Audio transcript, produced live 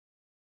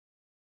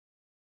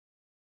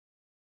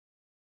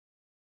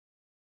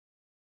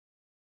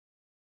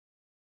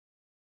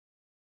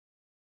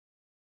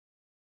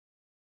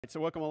So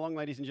welcome along,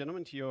 ladies and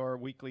gentlemen, to your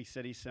weekly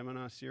SETI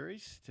seminar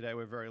series. Today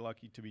we're very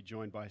lucky to be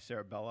joined by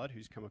Sarah Ballard,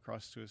 who's come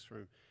across to us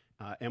from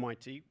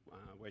MIT,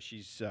 where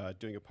she's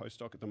doing a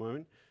postdoc at the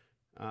moment.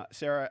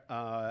 Sarah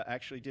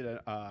actually did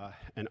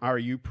an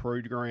RU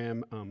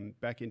program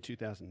back in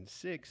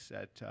 2006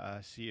 at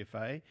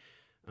CFA.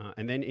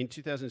 And then in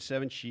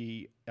 2007,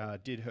 she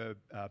did her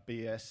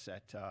BS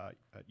at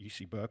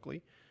UC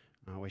Berkeley,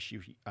 where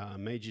she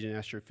majored in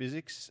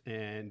astrophysics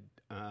and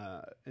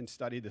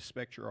studied the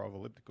spectra of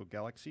elliptical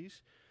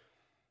galaxies.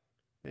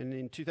 And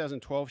in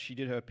 2012, she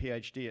did her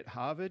PhD at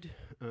Harvard.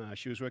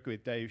 She was working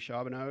with Dave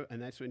Charbonneau,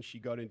 and that's when she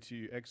got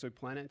into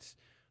exoplanets.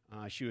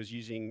 She was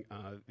using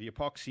the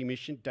epoxy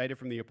mission, data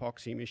from the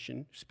epoxy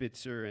mission,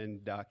 Spitzer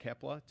and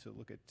Kepler, to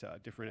look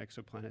at different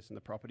exoplanets and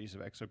the properties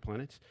of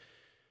exoplanets.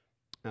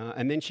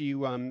 And then she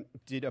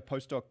did a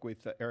postdoc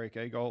with Eric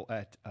Agol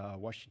at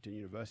Washington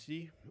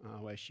University,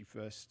 where she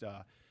first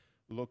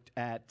looked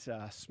at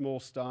small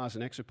stars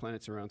and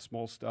exoplanets around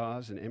small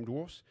stars and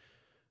M-dwarfs.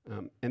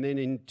 And then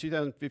in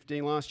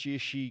 2015, last year,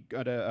 she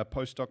got a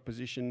postdoc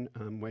position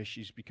where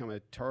she's become a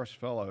Torres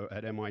Fellow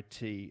at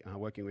MIT,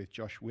 working with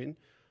Josh Wynn.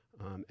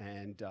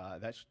 And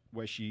that's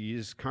where she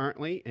is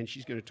currently, and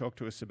she's going to talk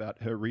to us about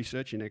her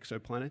research in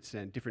exoplanets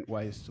and different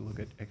ways to look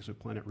at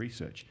exoplanet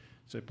research.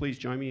 So please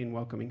join me in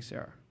welcoming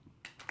Sarah.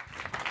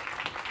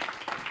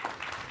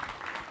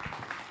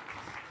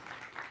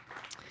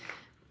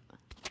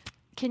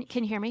 Can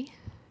you hear me?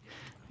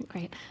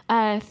 Great.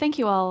 Thank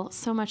you all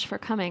so much for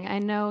coming. I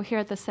know here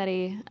at the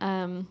SETI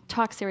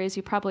talk series,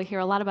 you probably hear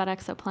a lot about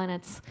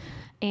exoplanets.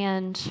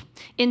 And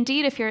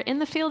indeed, if you're in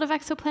the field of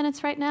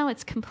exoplanets right now,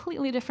 it's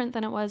completely different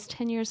than it was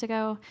 10 years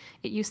ago.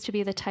 It used to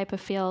be the type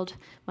of field,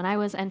 when I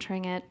was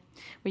entering it,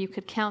 where you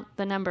could count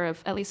the number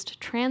of at least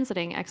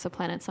transiting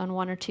exoplanets on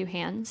one or two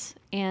hands.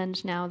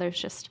 And now there's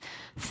just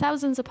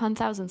thousands upon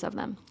thousands of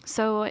them.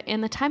 So in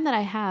the time that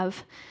I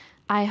have,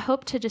 I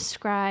hope to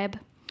describe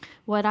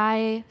what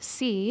I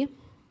see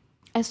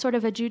as sort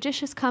of a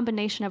judicious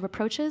combination of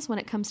approaches when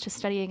it comes to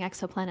studying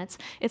exoplanets.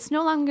 It's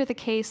no longer the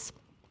case,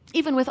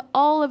 even with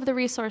all of the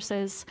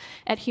resources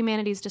at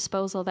humanity's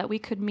disposal, that we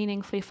could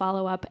meaningfully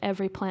follow up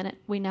every planet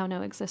we now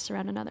know exists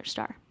around another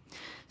star.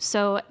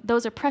 So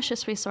those are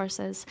precious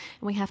resources,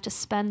 and we have to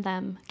spend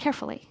them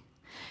carefully.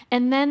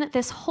 And then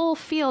this whole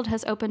field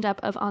has opened up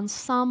of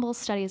ensemble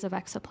studies of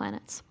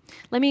exoplanets.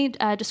 Let me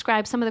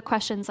describe some of the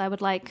questions I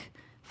would like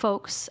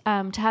folks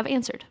to have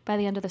answered by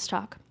the end of this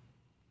talk.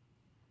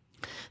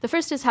 The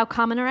first is, how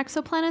common are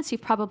exoplanets?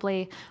 You've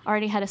probably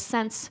already had a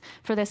sense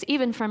for this,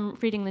 even from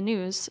reading the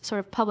news, sort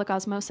of public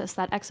osmosis,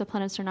 that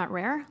exoplanets are not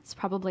rare. It's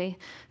probably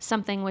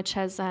something which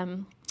has,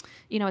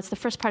 it's the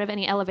first part of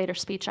any elevator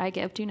speech I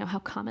give. Do you know how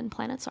common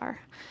planets are?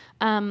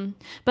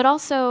 But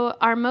also,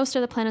 are most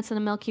of the planets in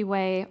the Milky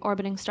Way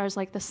orbiting stars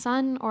like the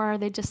sun, or are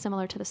they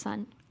dissimilar to the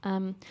sun?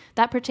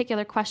 That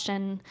particular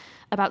question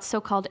about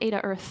so-called Eta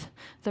Earth,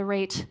 the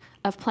rate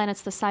of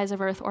planets the size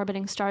of Earth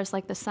orbiting stars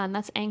like the sun,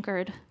 that's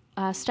anchored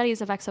studies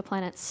of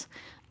exoplanets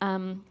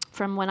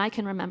from when I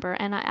can remember.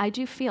 And I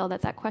do feel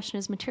that that question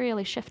is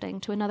materially shifting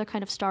to another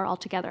kind of star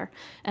altogether.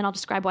 And I'll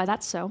describe why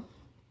that's so.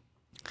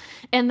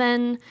 And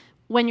then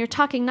when you're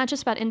talking not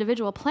just about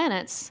individual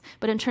planets,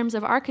 but in terms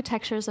of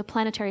architectures of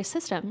planetary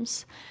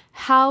systems,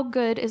 how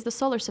good is the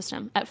solar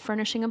system at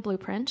furnishing a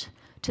blueprint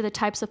to the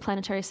types of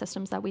planetary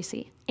systems that we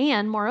see?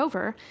 And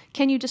moreover,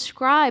 can you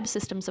describe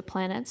systems of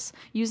planets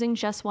using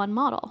just one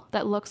model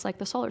that looks like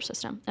the solar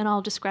system? And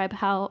I'll describe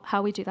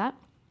how we do that.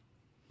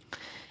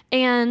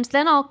 And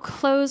then I'll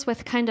close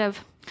with kind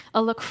of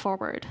a look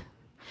forward.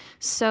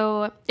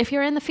 So if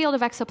you're in the field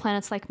of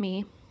exoplanets like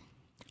me,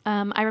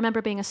 I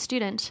remember being a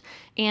student,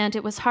 and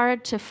it was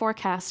hard to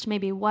forecast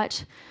maybe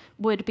what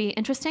would be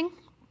interesting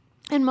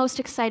and most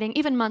exciting,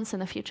 even months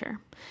in the future.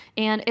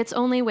 And it's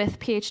only with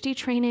PhD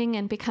training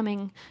and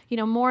becoming,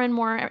 more and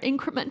more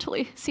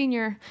incrementally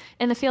senior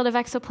in the field of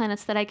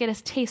exoplanets that I get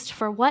a taste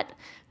for what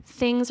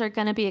things are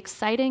going to be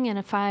exciting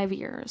in 5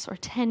 years or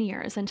 10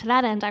 years. And to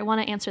that end, I want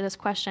to answer this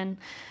question.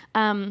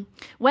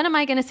 When am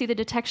I going to see the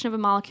detection of a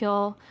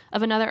molecule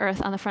of another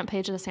Earth on the front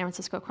page of the San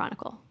Francisco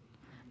Chronicle?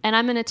 And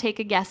I'm going to take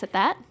a guess at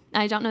that.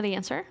 I don't know the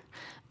answer,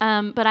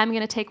 but I'm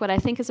going to take what I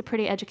think is a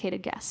pretty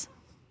educated guess.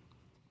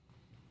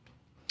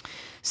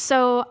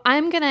 So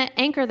I'm going to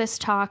anchor this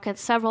talk at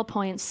several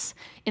points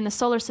in the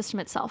solar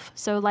system itself.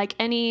 So like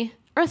any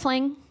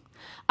Earthling,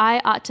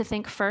 I ought to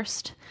think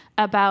first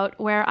about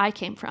where I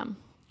came from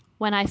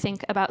when I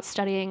think about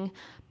studying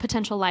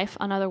potential life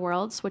on other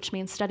worlds, which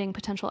means studying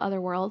potential other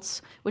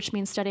worlds, which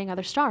means studying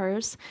other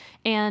stars.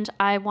 And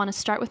I want to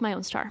start with my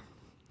own star.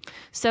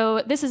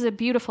 So this is a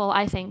beautiful,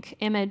 I think,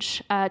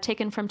 image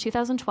taken from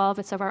 2012.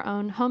 It's of our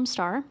own home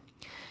star.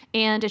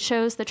 And it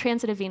shows the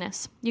transit of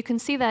Venus. You can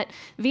see that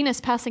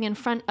Venus passing in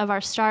front of our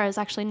star is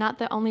actually not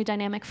the only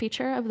dynamic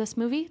feature of this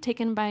movie,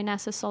 taken by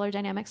NASA's Solar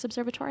Dynamics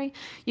Observatory.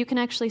 You can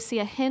actually see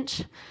a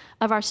hint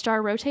of our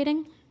star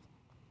rotating.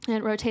 And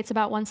it rotates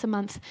about once a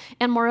month.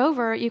 And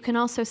moreover, you can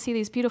also see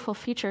these beautiful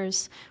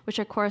features which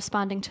are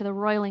corresponding to the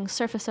roiling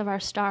surface of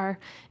our star,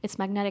 its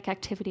magnetic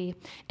activity.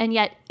 And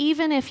yet,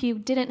 even if you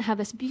didn't have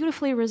this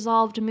beautifully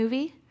resolved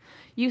movie,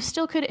 you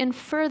still could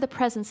infer the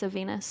presence of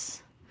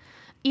Venus.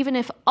 Even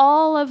if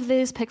all of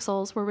these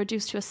pixels were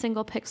reduced to a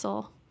single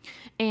pixel,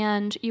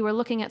 and you were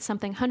looking at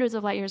something hundreds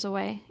of light years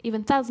away,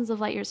 even thousands of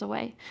light years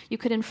away, you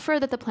could infer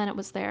that the planet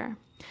was there,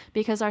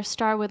 because our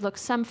star would look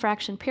some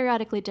fraction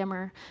periodically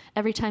dimmer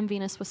every time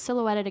Venus was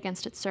silhouetted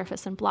against its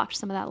surface and blocked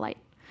some of that light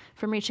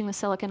from reaching the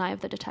silicon eye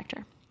of the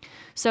detector.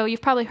 So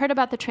you've probably heard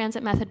about the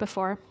transit method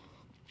before.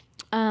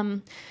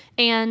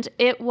 And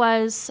it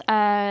was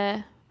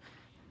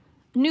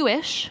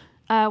newish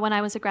when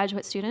I was a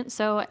graduate student.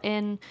 So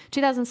in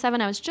 2007,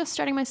 I was just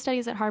starting my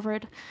studies at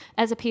Harvard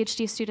as a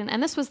PhD student,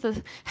 and this was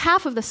the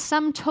half of the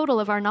sum total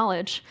of our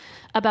knowledge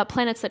about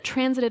planets that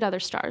transited other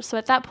stars. So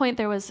at that point,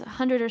 there was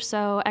 100 or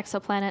so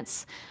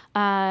exoplanets,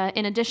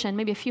 in addition,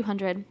 maybe a few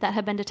hundred, that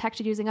had been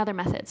detected using other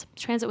methods.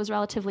 Transit was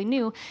relatively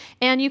new,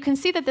 and you can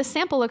see that this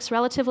sample looks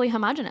relatively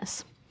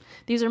homogeneous.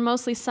 These are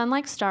mostly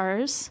sun-like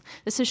stars.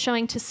 This is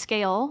showing to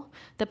scale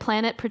the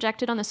planet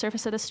projected on the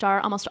surface of the star.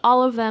 Almost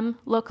all of them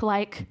look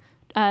like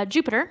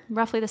Jupiter,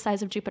 roughly the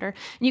size of Jupiter.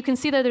 And you can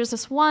see that there's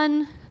this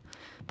one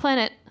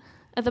planet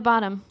at the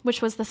bottom,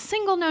 which was the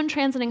single known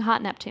transiting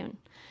hot Neptune.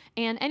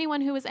 And anyone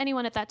who was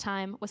anyone at that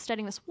time was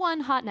studying this one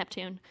hot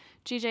Neptune,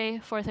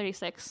 GJ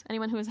 436.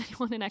 Anyone who was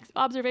anyone in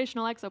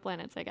observational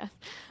exoplanets, I guess.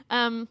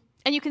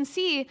 And you can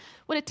see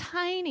what a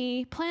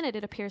tiny planet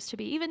it appears to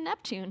be, even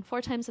Neptune,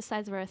 4 times the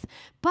size of Earth,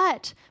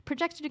 but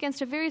projected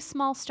against a very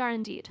small star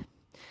indeed.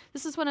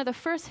 This is one of the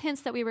first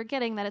hints that we were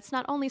getting that it's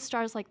not only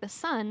stars like the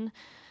sun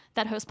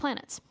that host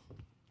planets.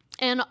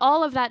 And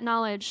all of that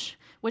knowledge,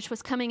 which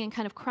was coming in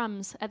kind of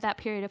crumbs at that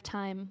period of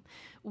time,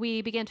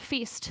 we began to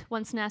feast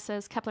once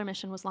NASA's Kepler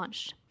mission was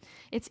launched.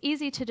 It's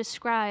easy to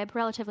describe,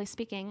 relatively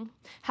speaking,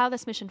 how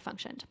this mission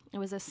functioned. It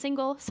was a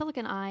single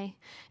silicon eye,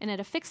 and it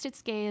affixed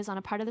its gaze on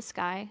a part of the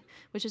sky,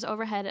 which is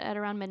overhead at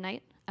around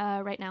midnight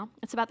right now.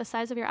 It's about the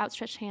size of your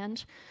outstretched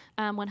hand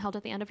when held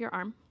at the end of your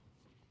arm.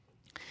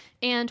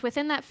 And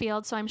within that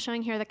field, so I'm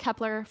showing here the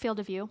Kepler field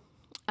of view,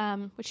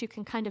 which you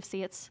can kind of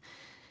see. It's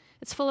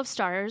full of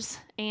stars,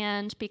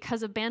 and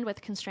because of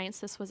bandwidth constraints,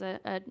 this was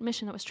a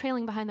mission that was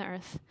trailing behind the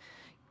Earth.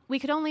 We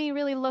could only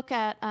really look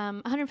at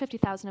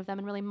 150,000 of them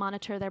and really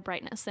monitor their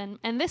brightness. And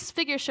this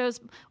figure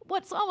shows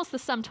what's almost the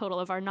sum total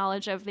of our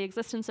knowledge of the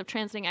existence of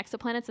transiting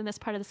exoplanets in this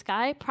part of the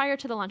sky prior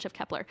to the launch of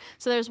Kepler.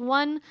 So there's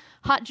one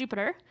hot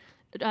Jupiter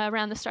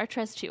around the star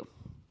Tres 2,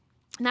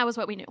 and that was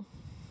what we knew.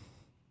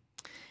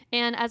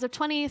 And as of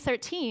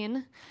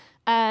 2013,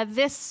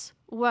 these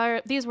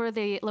were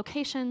the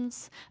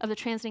locations of the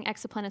transiting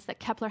exoplanets that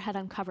Kepler had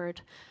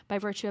uncovered by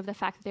virtue of the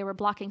fact that they were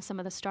blocking some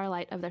of the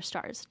starlight of their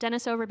stars.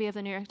 Dennis Overby of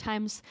the New York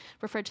Times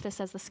referred to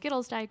this as the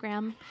Skittles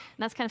diagram, and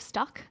that's kind of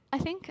stuck, I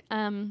think.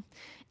 And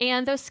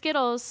those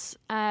Skittles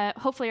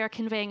hopefully are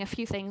conveying a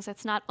few things.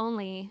 It's not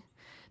only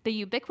the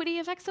ubiquity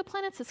of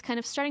exoplanets, it's kind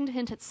of starting to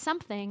hint at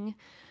something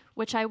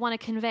which I want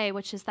to convey,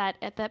 which is that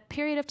at that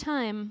period of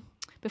time,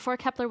 before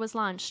Kepler was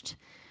launched,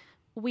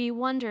 we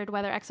wondered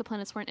whether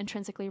exoplanets weren't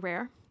intrinsically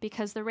rare,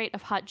 because the rate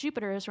of hot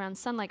Jupiters around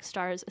sun-like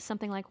stars is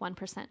something like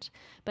 1%.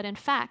 But in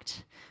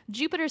fact,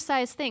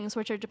 Jupiter-sized things,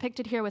 which are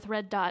depicted here with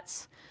red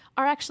dots,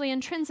 are actually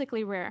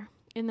intrinsically rare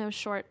in those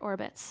short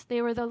orbits.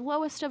 They were the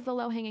lowest of the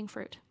low-hanging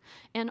fruit.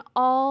 And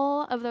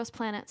all of those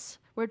planets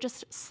were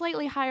just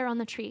slightly higher on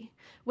the tree,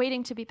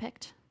 waiting to be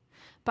picked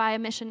by a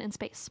mission in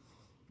space.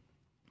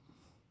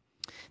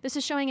 This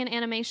is showing an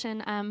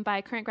animation by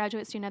a current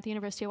graduate student at the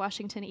University of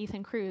Washington,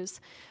 Ethan Cruz,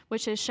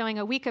 which is showing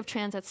a week of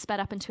transits sped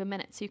up into a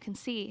minute. So you can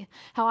see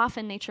how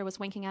often nature was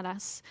winking at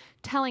us,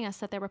 telling us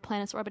that there were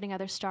planets orbiting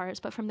other stars,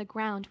 but from the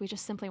ground, we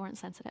just simply weren't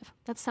sensitive.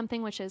 That's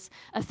something which is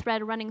a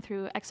thread running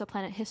through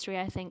exoplanet history,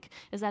 I think,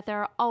 is that there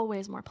are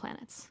always more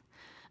planets.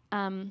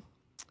 And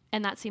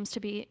that seems to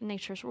be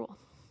nature's rule.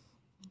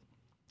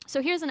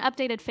 So here's an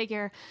updated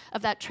figure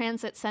of that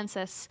transit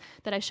census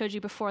that I showed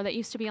you before that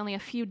used to be only a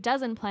few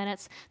dozen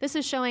planets. This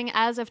is showing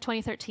as of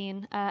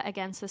 2013,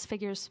 again, so this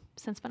figure's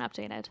since been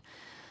updated.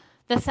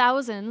 The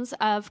thousands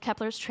of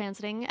Kepler's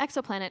transiting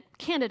exoplanet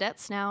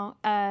candidates now,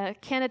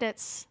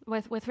 candidates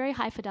with very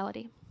high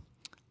fidelity.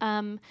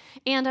 And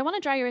I want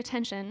to draw your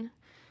attention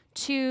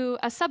to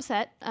a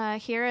subset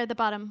here at the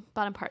bottom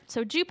part.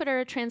 So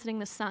Jupiter transiting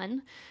the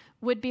sun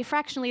would be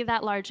fractionally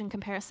that large in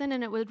comparison,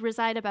 and it would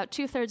reside about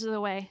 2/3 of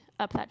the way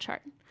up that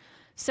chart.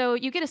 So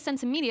you get a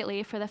sense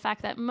immediately for the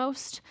fact that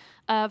most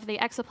of the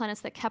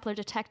exoplanets that Kepler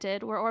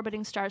detected were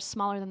orbiting stars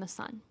smaller than the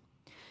sun.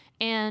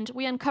 And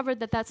we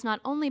uncovered that that's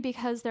not only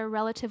because they're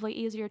relatively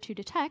easier to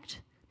detect,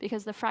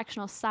 because the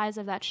fractional size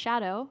of that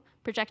shadow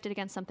projected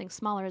against something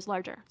smaller is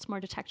larger, it's more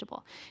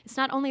detectable. It's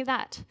not only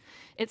that,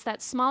 it's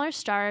that smaller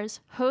stars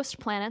host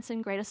planets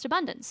in greatest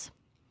abundance.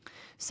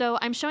 So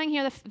I'm showing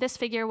here this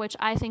figure, which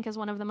I think is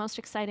one of the most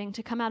exciting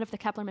to come out of the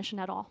Kepler mission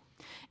at all.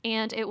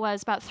 And it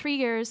was about 3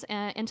 years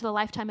into the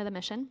lifetime of the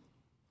mission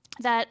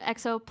that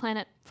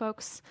exoplanet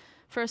folks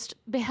first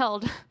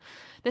beheld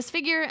this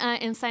figure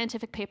in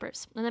scientific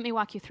papers. And let me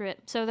walk you through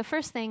it. So the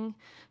first thing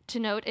to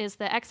note is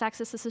the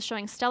x-axis. This is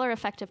showing stellar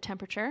effective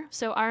temperature.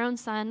 So our own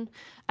sun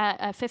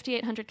at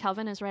 5,800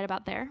 Kelvin is right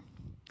about there.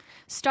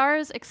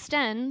 Stars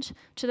extend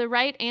to the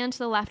right and to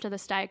the left of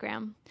this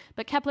diagram,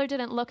 but Kepler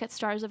didn't look at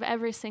stars of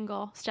every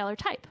single stellar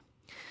type.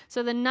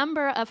 So the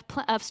number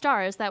of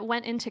stars that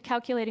went into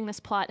calculating this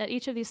plot at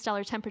each of these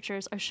stellar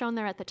temperatures are shown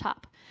there at the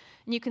top.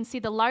 And you can see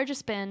the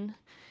largest bin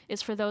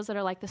is for those that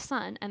are like the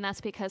sun, and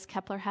that's because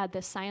Kepler had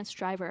this science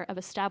driver of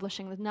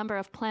establishing the number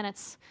of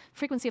planets,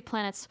 frequency of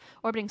planets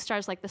orbiting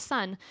stars like the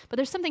sun. But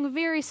there's something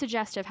very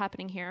suggestive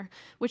happening here,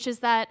 which is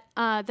that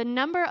the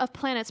number of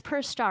planets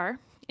per star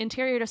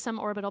interior to some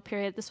orbital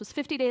period, this was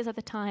 50 days at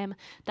the time,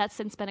 that's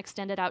since been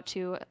extended out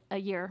to a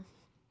year.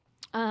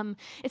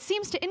 It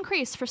seems to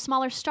increase for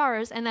smaller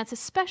stars, and that's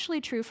especially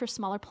true for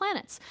smaller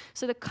planets.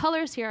 So the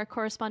colors here are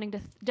corresponding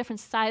to different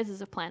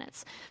sizes of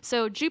planets.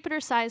 So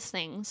Jupiter-sized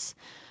things,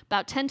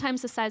 about 10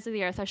 times the size of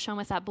the Earth, are shown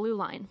with that blue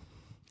line.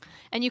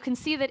 And you can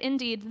see that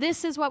indeed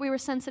this is what we were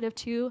sensitive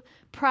to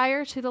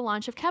prior to the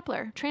launch of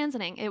Kepler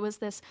transiting. It was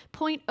this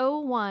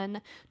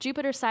 0.01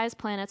 Jupiter-sized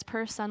planets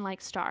per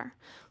sun-like star.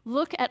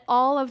 Look at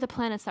all of the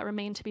planets that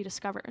remain to be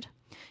discovered.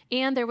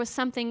 And there was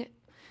something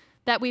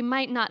that we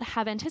might not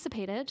have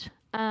anticipated,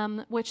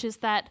 which is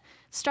that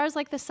stars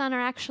like the sun are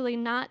actually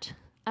not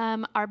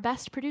our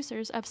best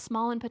producers of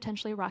small and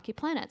potentially rocky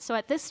planets. So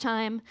at this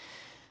time,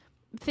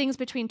 things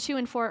between 2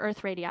 and 4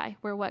 Earth radii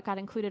were what got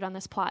included on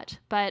this plot.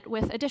 But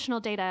with additional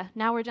data,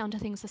 now we're down to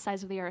things the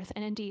size of the Earth,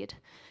 and indeed,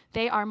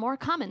 they are more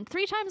common,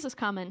 3 times as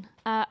common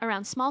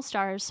around small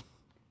stars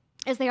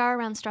as they are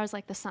around stars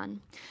like the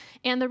sun.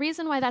 And the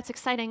reason why that's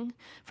exciting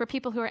for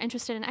people who are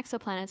interested in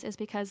exoplanets is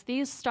because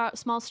these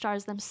small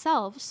stars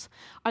themselves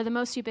are the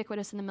most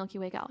ubiquitous in the Milky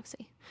Way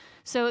galaxy.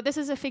 So this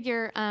is a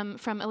figure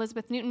from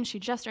Elizabeth Newton. She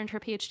just earned her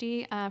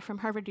PhD from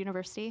Harvard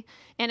University,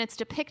 and it's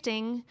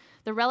depicting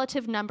the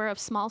relative number of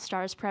small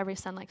stars per every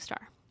sun-like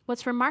star.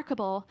 What's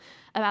remarkable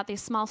about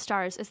these small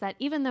stars is that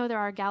even though there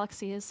are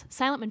galaxies,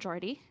 silent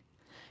majority,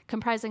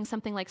 comprising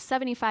something like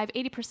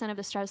 75–80% of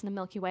the stars in the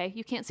Milky Way,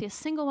 you can't see a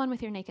single one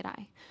with your naked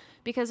eye.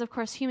 Because, of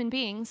course, human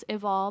beings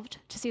evolved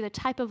to see the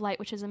type of light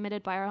which is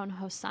emitted by our own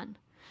host sun.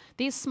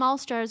 These small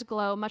stars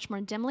glow much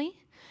more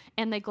dimly,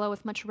 and they glow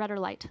with much redder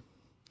light.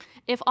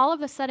 If all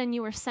of a sudden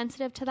you were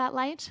sensitive to that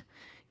light,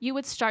 you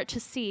would start to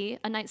see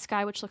a night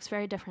sky which looks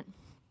very different.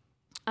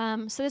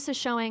 So this is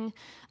showing,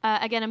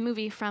 again, a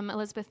movie from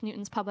Elizabeth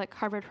Newton's public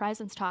Harvard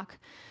Horizons talk.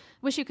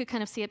 Wish you could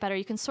kind of see it better.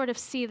 You can sort of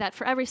see that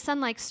for every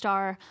sun-like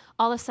star,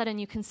 all of a sudden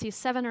you can see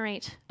 7 or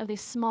 8 of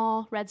these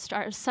small red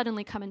stars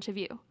suddenly come into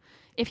view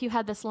if you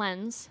had this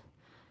lens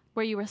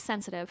where you were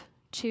sensitive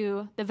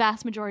to the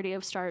vast majority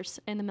of stars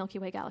in the Milky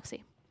Way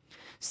galaxy.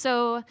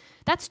 So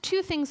that's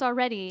 2 things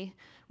already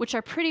which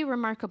are pretty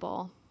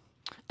remarkable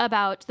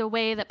about the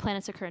way that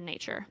planets occur in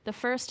nature. The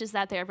first is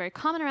that they are very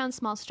common around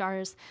small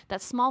stars,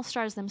 that small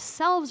stars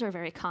themselves are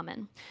very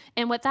common.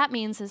 And what that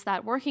means is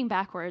that working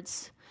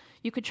backwards,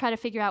 you could try to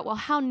figure out, well,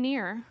 how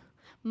near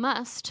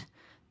must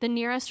the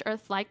nearest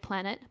Earth-like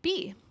planet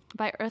be?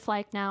 By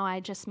Earth-like now, I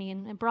just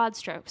mean in broad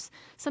strokes.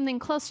 Something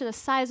close to the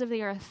size of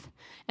the Earth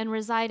and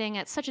residing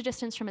at such a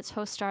distance from its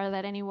host star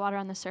that any water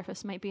on the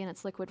surface might be in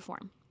its liquid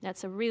form.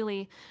 That's a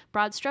really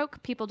broad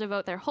stroke. People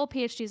devote their whole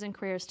PhDs and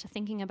careers to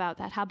thinking about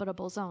that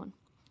habitable zone.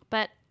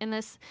 But in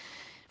this,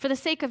 for the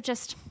sake of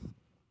just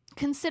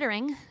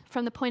considering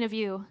from the point of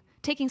view,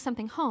 taking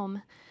something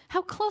home,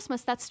 how close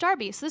must that star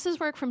be? So this is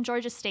work from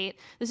Georgia State.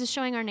 This is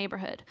showing our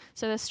neighborhood.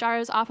 So the star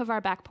is off of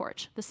our back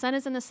porch. The sun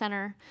is in the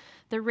center.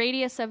 The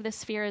radius of this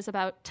sphere is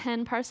about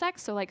 10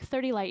 parsecs, so like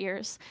 30 light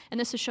years. And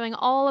this is showing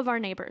all of our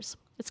neighbors.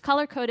 It's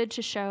color-coded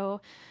to show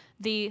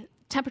the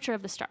temperature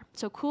of the star.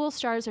 So cool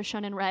stars are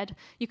shown in red.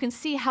 You can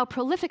see how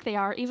prolific they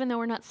are, even though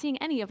we're not seeing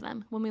any of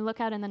them when we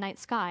look out in the night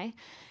sky.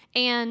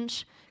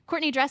 And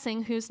Courtney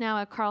Dressing, who's now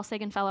a Carl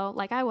Sagan Fellow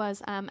like I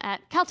was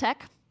at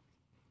Caltech,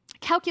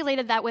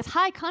 calculated that with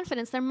high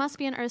confidence there must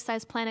be an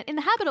Earth-sized planet in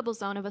the habitable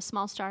zone of a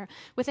small star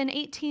within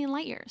 18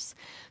 light years.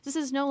 This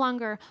is no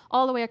longer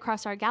all the way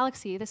across our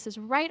galaxy. This is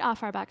right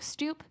off our back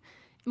stoop.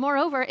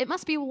 Moreover, it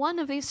must be one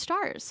of these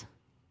stars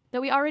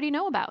that we already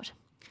know about.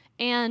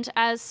 And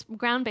as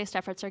ground-based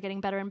efforts are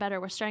getting better and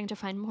better, we're starting to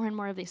find more and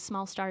more of these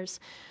small stars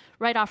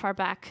right off our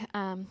back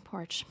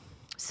porch.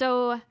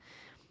 So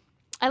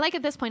I like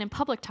at this point, in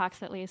public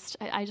talks at least,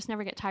 I just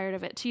never get tired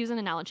of it, to use an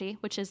analogy,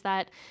 which is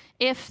that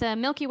if the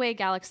Milky Way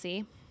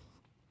galaxy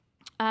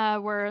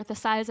were the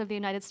size of the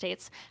United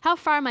States, how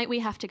far might we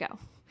have to go?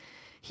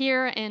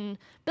 Here in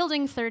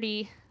Building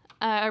 30,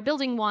 or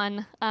Building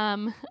 1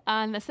 on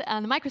the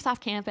Microsoft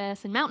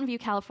campus in Mountain View,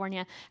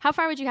 California, how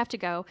far would you have to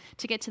go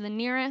to get to the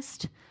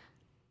nearest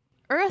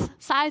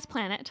Earth-sized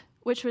planet,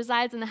 which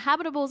resides in the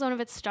habitable zone of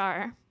its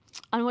star,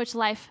 on which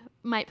life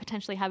might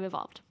potentially have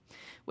evolved?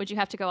 Would you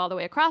have to go all the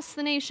way across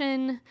the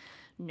nation?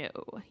 No.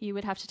 You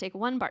would have to take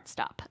one BART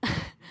stop.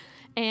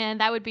 And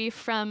that would be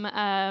from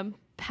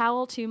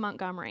Powell to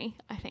Montgomery,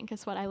 I think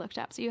is what I looked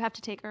up. So you have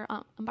to take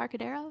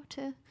Embarcadero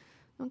to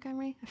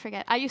Montgomery? I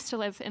forget. I used to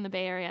live in the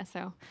Bay Area,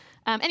 so.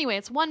 Anyway,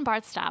 it's one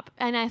BART stop,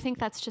 and I think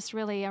that's just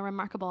really a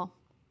remarkable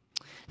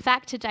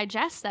fact to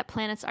digest, that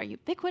planets are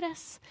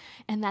ubiquitous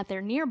and that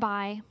they're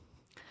nearby.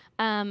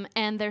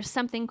 And there's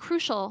something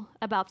crucial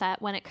about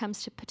that when it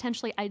comes to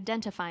potentially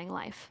identifying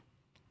life.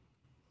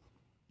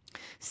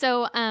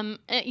 So,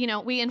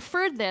 we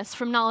inferred this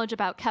from knowledge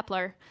about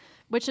Kepler,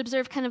 which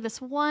observed kind of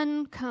this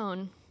one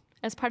cone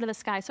as part of the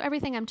sky. So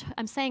everything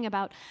I'm saying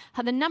about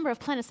how the number of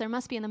planets there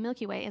must be in the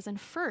Milky Way is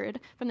inferred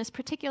from this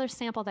particular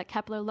sample that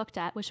Kepler looked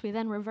at, which we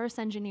then reverse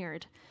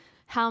engineered.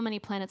 How many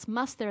planets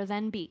must there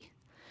then be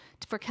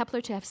for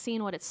Kepler to have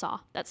seen what it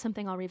saw? That's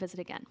something I'll revisit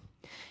again.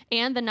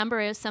 And the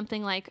number is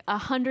something like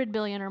 100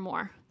 billion or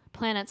more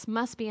planets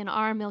must be in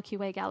our Milky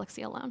Way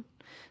galaxy alone.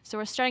 So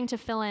we're starting to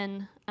fill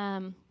in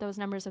those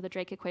numbers of the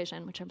Drake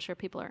equation, which I'm sure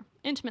people are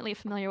intimately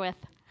familiar with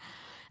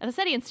at the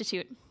SETI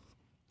Institute.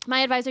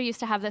 My advisor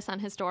used to have this on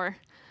his door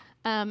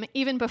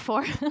even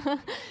before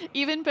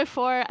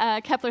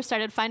Kepler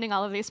started finding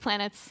all of these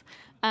planets.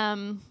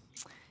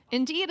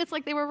 Indeed, it's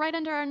like they were right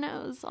under our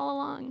nose all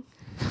along.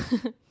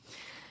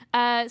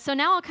 So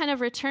now I'll kind of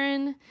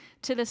return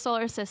to the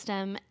solar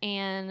system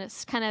and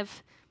kind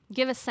of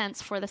give a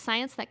sense for the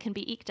science that can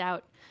be eked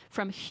out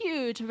from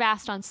huge,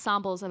 vast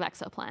ensembles of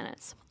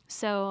exoplanets.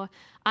 So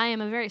I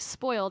am a very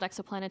spoiled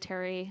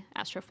exoplanetary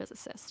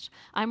astrophysicist.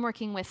 I'm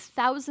working with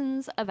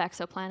thousands of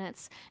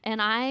exoplanets,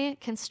 and I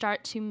can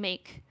start to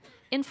make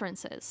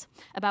inferences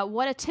about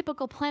what a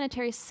typical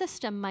planetary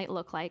system might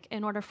look like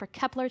in order for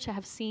Kepler to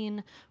have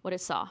seen what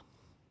it saw.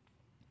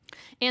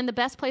 And the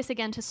best place,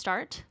 again, to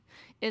start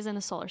is in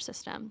the solar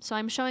system. So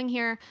I'm showing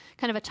here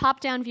kind of a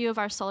top-down view of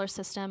our solar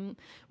system.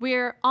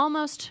 We're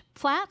almost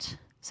flat.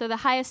 So the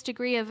highest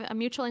degree of a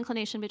mutual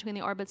inclination between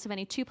the orbits of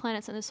any two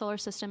planets in the solar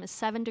system is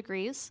 7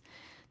 degrees.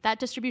 That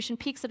distribution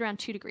peaks at around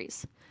 2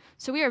 degrees.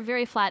 So we are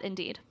very flat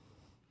indeed.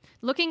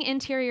 Looking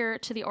interior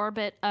to the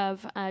orbit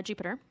of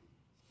Jupiter,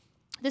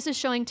 this is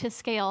showing to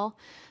scale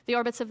the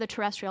orbits of the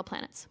terrestrial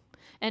planets.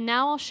 And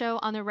now I'll show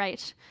on the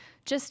right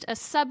just a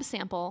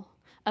subsample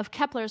of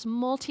Kepler's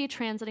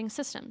multi-transiting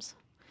systems.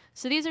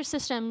 So these are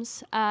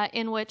systems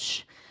in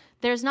which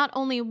there's not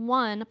only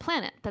one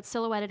planet that's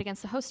silhouetted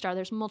against the host star,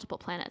 there's multiple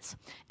planets.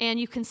 And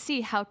you can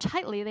see how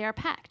tightly they are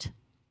packed.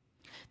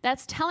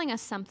 That's telling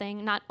us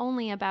something not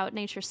only about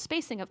nature's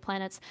spacing of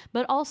planets,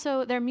 but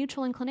also their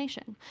mutual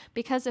inclination.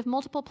 Because if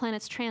multiple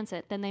planets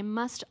transit, then they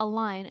must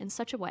align in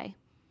such a way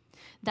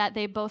that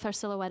they both are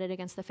silhouetted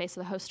against the face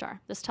of the host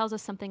star. This tells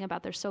us something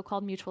about their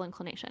so-called mutual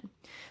inclination.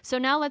 So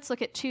now let's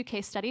look at 2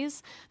 case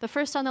studies. The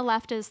first on the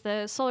left is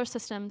the solar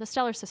system, the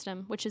stellar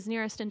system, which is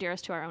nearest and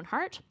dearest to our own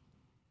heart.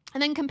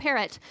 And then compare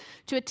it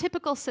to a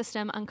typical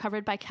system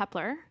uncovered by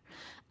Kepler,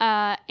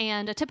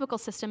 and a typical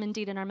system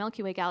indeed in our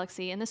Milky Way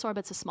galaxy, and this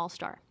orbit's a small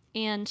star.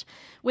 And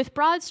with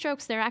broad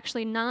strokes, they're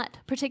actually not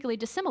particularly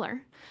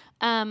dissimilar,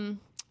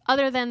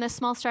 other than this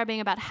small star being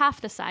about half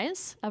the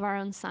size of our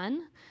own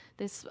sun,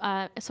 this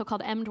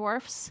so-called M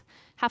dwarfs,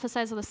 half the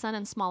size of the sun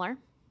and smaller.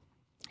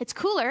 It's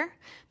cooler,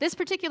 this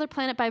particular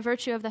planet, by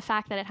virtue of the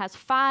fact that it has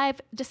 5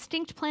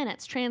 distinct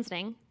planets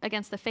transiting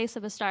against the face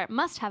of a star. It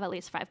must have at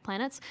least 5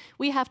 planets.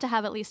 We have to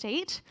have at least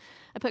 8.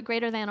 I put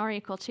greater than or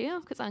equal to,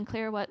 because it's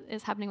unclear what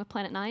is happening with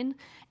planet 9.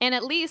 And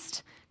at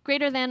least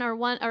greater than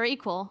or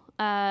equal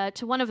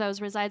to one of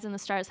those resides in the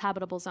star's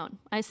habitable zone.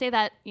 I say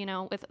that,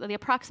 with the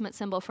approximate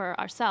symbol for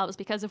ourselves,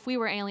 because if we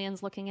were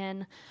aliens looking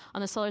in on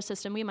the solar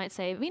system, we might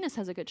say Venus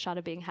has a good shot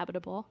of being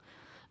habitable.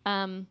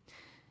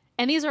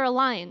 And these are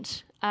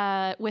aligned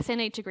within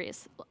 8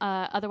 degrees.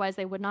 Otherwise,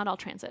 they would not all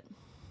transit.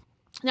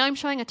 Now I'm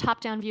showing a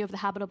top-down view of the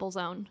habitable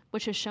zone,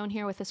 which is shown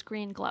here with this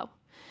green glow.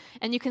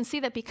 And you can see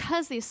that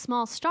because these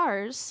small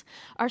stars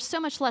are so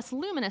much less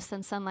luminous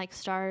than sun-like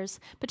stars,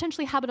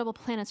 potentially habitable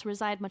planets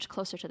reside much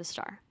closer to the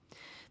star.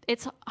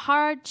 It's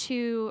hard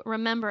to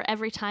remember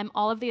every time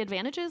all of the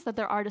advantages that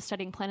there are to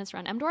studying planets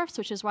around M dwarfs,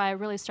 which is why I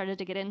really started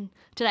to get into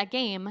that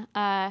game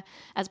as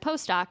a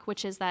postdoc,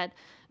 which is that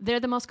they're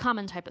the most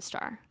common type of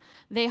star.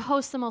 They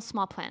host the most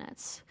small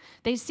planets.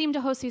 They seem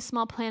to host these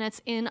small planets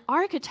in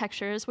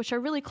architectures which are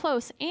really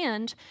close,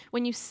 and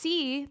when you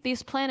see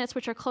these planets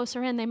which are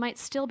closer in, they might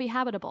still be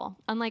habitable.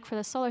 Unlike for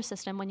the solar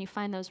system, when you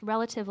find those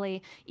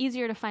relatively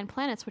easier to find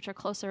planets which are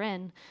closer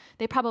in,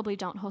 they probably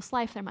don't host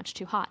life, they're much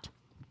too hot.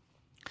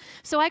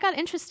 So I got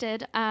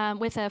interested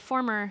with a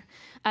former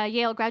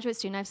Yale graduate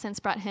student. I've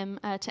since brought him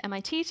to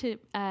MIT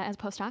as a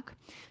postdoc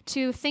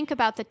to think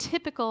about the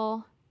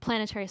typical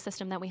planetary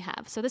system that we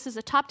have. So this is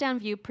a top-down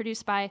view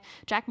produced by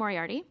Jack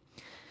Moriarty.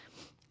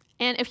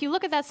 And if you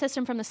look at that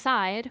system from the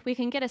side, we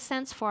can get a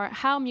sense for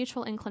how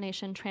mutual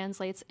inclination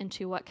translates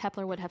into what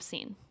Kepler would have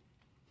seen.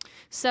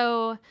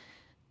 So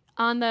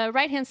on the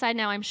right-hand side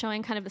now, I'm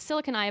showing kind of the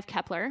silicon eye of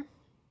Kepler.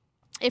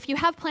 If you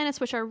have planets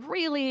which are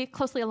really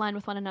closely aligned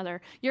with one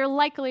another, you're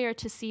likelier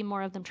to see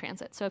more of them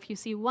transit. So if you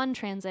see 1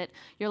 transit,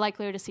 you're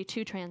likelier to see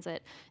 2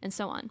 transit, and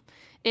so on.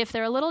 If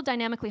they're a little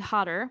dynamically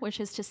hotter, which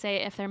is to say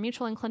if their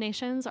mutual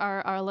inclinations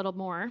are a little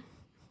more,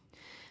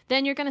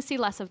 then you're going to see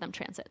less of them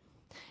transit.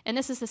 And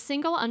this is the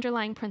single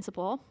underlying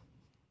principle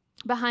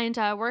behind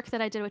work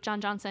that I did with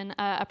John Johnson,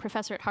 a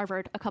professor at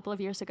Harvard, a couple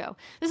of years ago.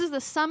 This is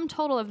the sum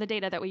total of the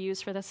data that we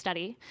use for this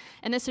study,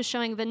 and this is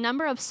showing the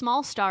number of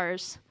small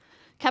stars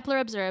Kepler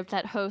observed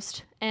that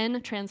host n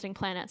transiting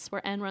planets,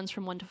 where n runs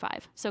from 1 to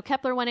 5. So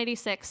Kepler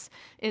 186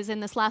 is in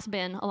this last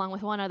bin, along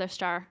with one other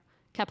star,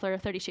 Kepler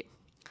 32.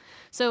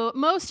 So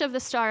most of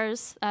the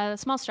stars,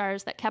 small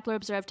stars that Kepler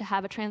observed to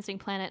have a transiting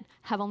planet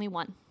have only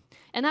one.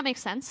 And that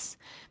makes sense,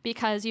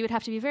 because you would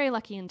have to be very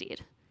lucky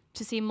indeed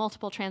to see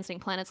multiple transiting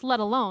planets, let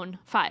alone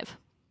 5.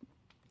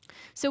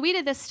 So we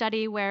did this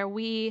study where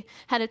we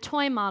had a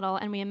toy model,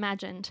 and we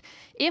imagined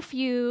if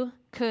you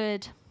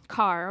could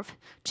carve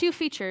 2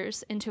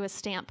 features into a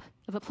stamp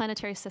of a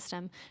planetary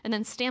system and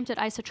then stamped it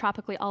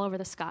isotropically all over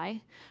the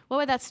sky, what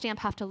would that stamp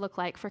have to look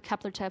like for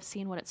Kepler to have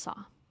seen what it saw?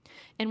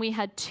 And we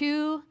had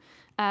 2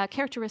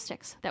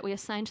 characteristics that we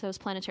assigned to those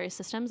planetary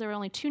systems. There were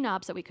only 2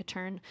 knobs that we could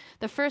turn.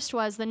 The first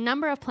was the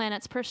number of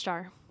planets per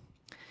star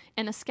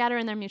and the scatter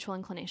in their mutual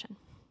inclination.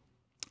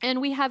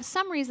 And we have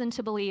some reason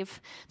to believe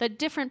that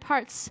different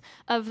parts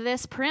of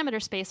this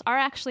parameter space are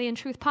actually in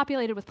truth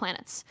populated with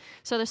planets.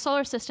 So the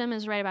solar system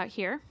is right about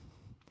here.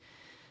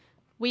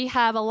 We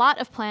have a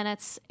lot of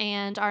planets,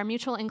 and our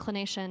mutual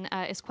inclination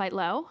is quite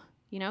low,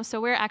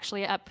 so we're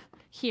actually up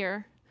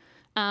here.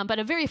 But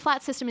a very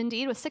flat system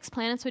indeed with 6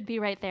 planets would be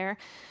right there.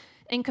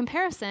 In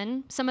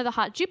comparison, some of the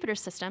hot Jupiter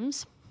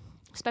systems,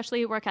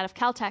 especially work out of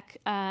Caltech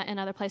and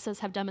other places,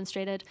 have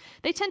demonstrated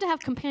they tend to have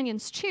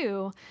companions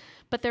too,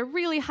 but they're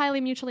really highly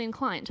mutually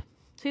inclined.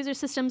 So these are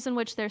systems in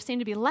which there seem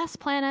to be less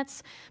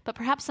planets, but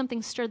perhaps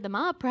something stirred them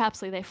up, perhaps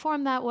they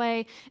formed that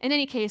way. In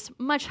any case,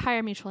 much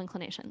higher mutual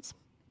inclinations.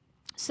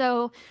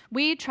 So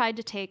we tried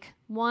to take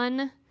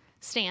one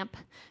stamp,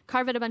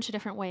 carve it a bunch of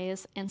different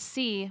ways, and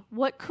see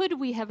what could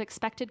we have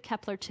expected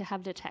Kepler to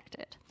have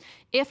detected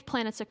if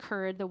planets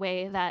occurred the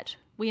way that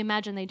we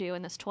imagine they do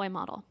in this toy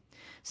model.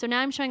 So now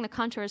I'm showing the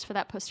contours for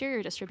that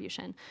posterior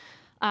distribution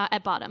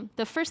at bottom.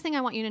 The first thing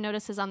I want you to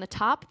notice is on the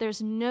top,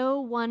 there's no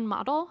one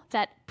model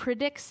that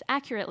predicts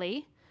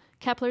accurately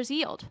Kepler's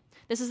yield.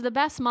 This is the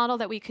best model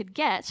that we could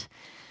get.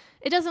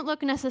 It doesn't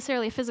look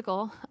necessarily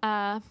physical,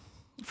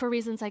 for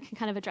reasons I can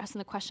kind of address in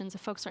the questions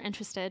if folks are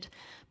interested.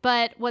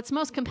 But what's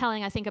most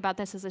compelling, I think, about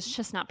this is it's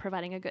just not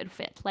providing a good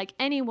fit. Like,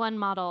 any one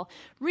model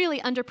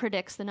really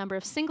underpredicts the number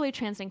of singly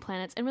transiting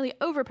planets and really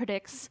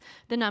overpredicts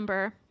the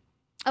number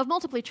of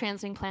multiply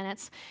transiting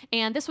planets.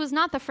 And this was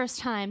not the first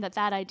time that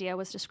that idea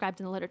was described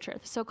in the literature.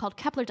 The so-called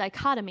Kepler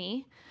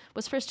dichotomy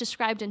was first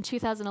described in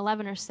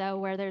 2011 or so,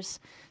 where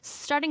there's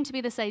starting to be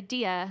this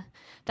idea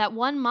that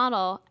one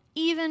model,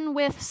 even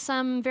with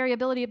some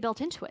variability built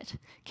into it,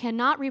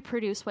 cannot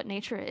reproduce what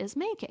nature is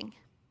making.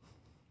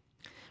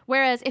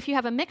 Whereas if you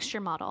have a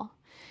mixture model,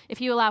 if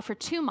you allow for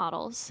 2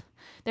 models,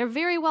 they're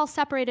very well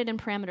separated in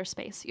parameter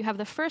space. You have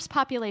the first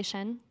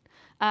population,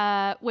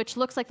 which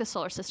looks like the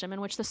solar system, in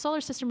which the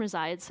solar system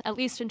resides, at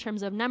least in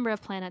terms of number of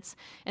planets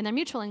and their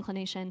mutual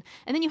inclination.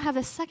 And then you have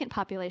the second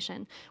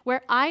population,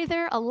 where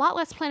either a lot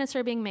less planets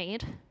are being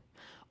made,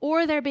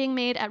 or they're being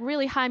made at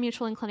really high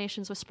mutual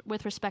inclinations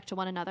with respect to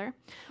one another,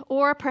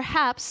 or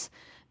perhaps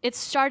it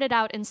started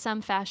out in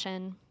some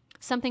fashion,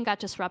 something got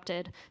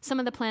disrupted, some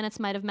of the planets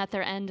might have met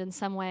their end in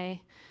some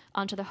way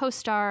onto the host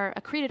star,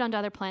 accreted onto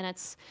other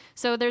planets.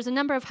 So there's a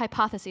number of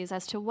hypotheses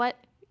as to what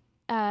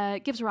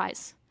gives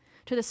rise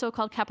to the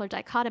so-called Kepler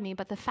dichotomy,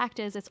 but the fact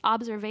is it's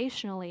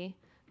observationally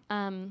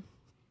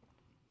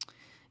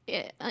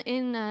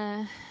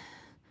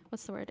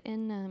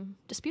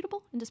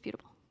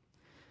indisputable.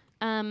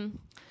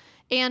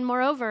 And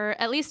moreover,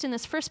 at least in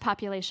this first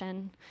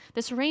population,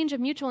 this range of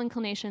mutual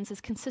inclinations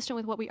is consistent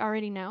with what we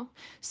already know.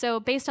 So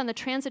based on the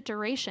transit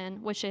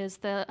duration, which is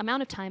the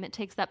amount of time it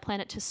takes that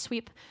planet to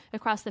sweep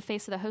across the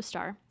face of the host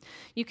star,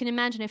 you can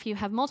imagine if you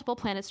have multiple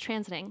planets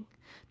transiting,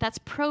 that's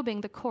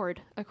probing the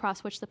chord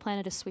across which the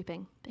planet is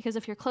sweeping. Because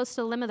if you're close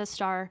to the limb of the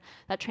star,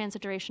 that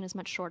transit duration is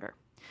much shorter.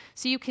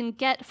 So you can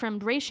get from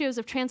ratios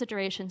of transit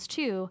durations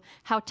to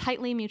how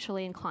tightly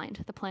mutually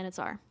inclined the planets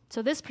are.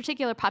 So this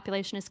particular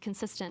population is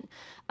consistent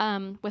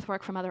with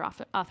work from other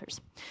authors.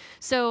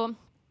 So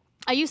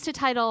I used to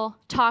title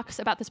talks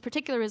about this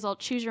particular result,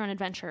 Choose Your Own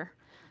Adventure.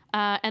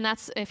 And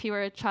that's, if you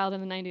were a child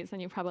in the 90s, then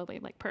you probably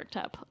perked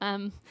up.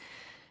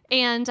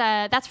 And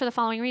that's for the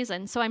following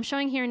reason. So I'm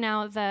showing here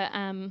now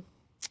the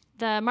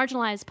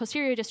marginalized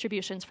posterior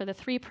distributions for the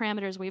 3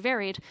 parameters we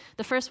varied.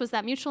 The first was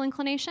that mutual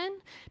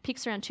inclination,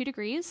 peaks around 2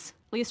 degrees,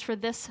 at least for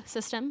this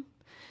system.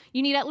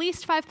 You need at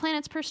least 5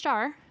 planets per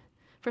star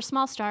for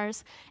small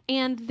stars,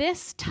 and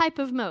this type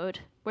of mode,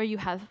 where you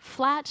have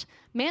flat,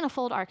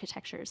 manifold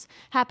architectures,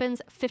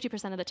 happens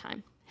 50% of the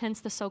time,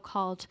 hence the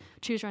so-called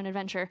choose your own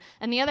adventure.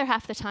 And the other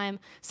half of the time,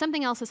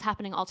 something else is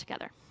happening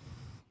altogether.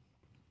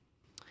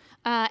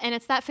 And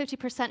it's that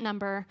 50%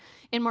 number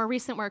in more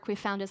recent work we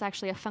found is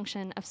actually a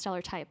function of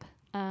stellar type,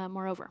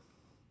 moreover.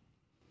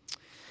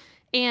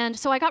 And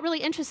so I got really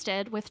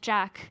interested with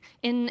Jack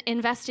in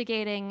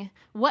investigating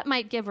what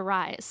might give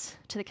rise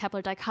to the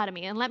Kepler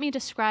dichotomy. And let me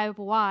describe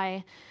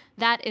why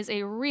that is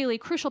a really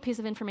crucial piece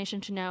of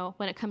information to know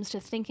when it comes to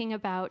thinking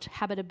about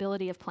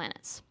habitability of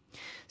planets.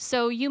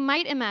 So you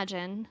might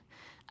imagine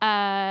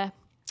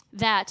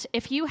that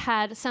if you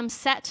had some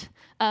set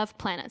of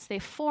planets, they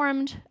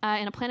formed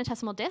in a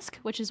planetesimal disk,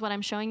 which is what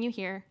I'm showing you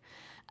here,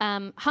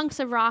 hunks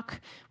of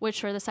rock,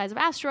 which are the size of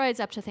asteroids,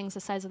 up to things the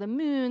size of the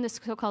moon, this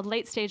so-called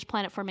late-stage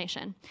planet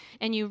formation.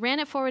 And you ran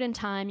it forward in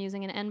time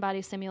using an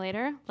n-body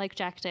simulator, like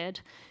Jack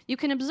did. You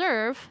can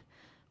observe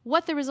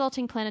what the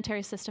resulting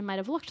planetary system might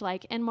have looked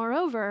like, and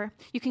moreover,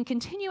 you can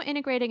continue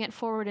integrating it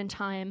forward in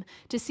time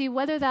to see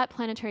whether that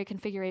planetary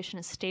configuration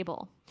is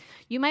stable.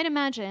 You might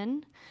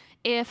imagine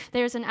if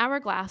there's an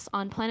hourglass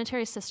on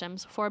planetary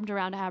systems formed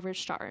around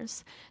average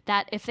stars,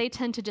 that if they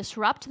tend to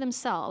disrupt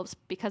themselves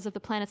because of the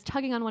planets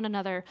tugging on one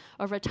another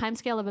over a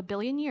timescale of 1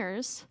 billion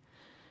years,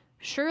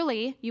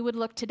 surely you would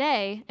look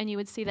today and you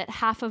would see that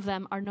half of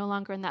them are no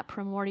longer in that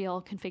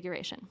primordial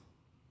configuration.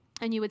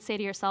 And you would say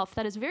to yourself,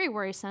 that is very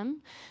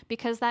worrisome,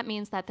 because that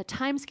means that the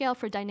timescale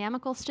for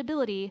dynamical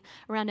stability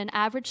around an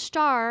average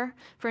star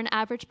for an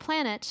average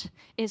planet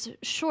is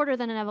shorter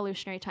than an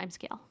evolutionary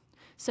timescale.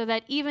 So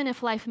that even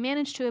if life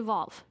managed to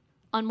evolve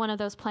on one of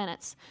those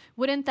planets,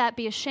 wouldn't that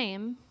be a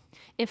shame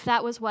if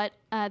that was what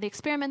the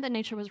experiment that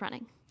nature was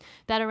running?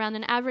 That around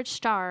an average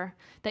star,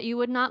 that you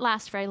would not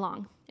last very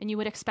long, and you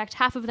would expect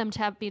half of them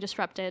to be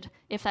disrupted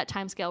if that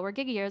timescale were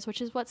gigayears, which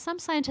is what some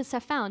scientists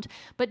have found.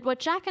 But what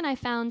Jack and I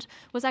found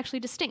was actually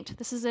distinct.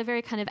 This is a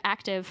very kind of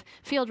active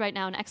field right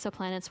now in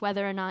exoplanets,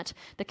 whether or not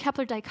the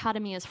Kepler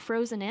dichotomy is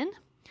frozen in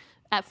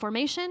at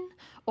formation,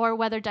 or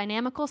whether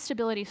dynamical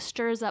stability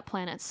stirs up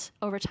planets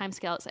over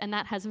timescales. And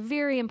that has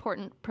very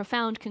important,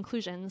 profound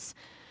conclusions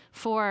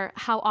for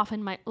how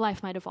often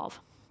life might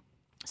evolve.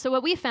 So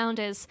what we found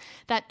is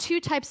that 2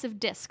 types of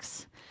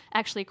disks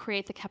actually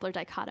create the Kepler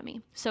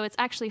dichotomy. So it's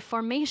actually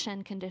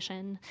formation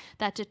condition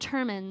that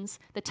determines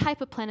the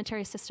type of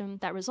planetary system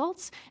that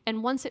results,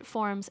 and once it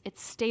forms,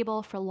 it's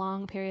stable for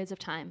long periods of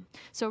time.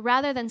 So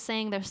rather than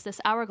saying there's this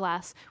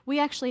hourglass,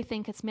 we actually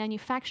think it's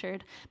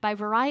manufactured by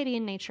variety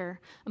in nature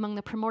among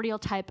the primordial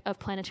type of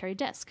planetary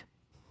disk.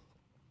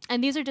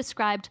 And these are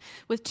described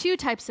with 2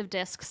 types of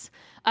disks,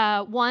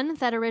 one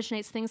that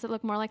originates things that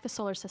look more like the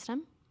solar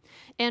system,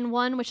 and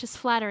one which is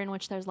flatter, in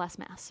which there's less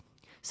mass.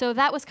 So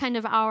that was kind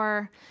of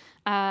our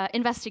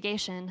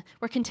investigation.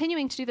 We're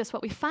continuing to do this.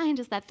 What we find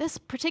is that this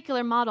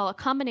particular model, a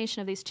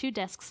combination of these 2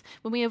 disks,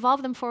 when we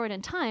evolve them forward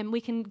in time, we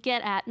can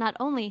get at not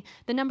only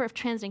the number of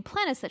transiting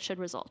planets that should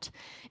result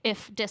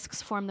if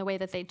disks form the way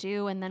that they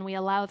do, and then we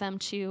allow them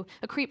to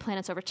accrete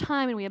planets over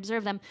time and we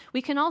observe them,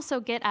 we can also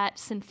get at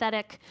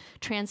synthetic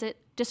transit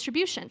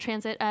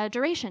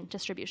duration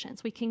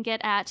distributions. We can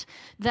get at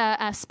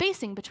the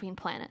spacing between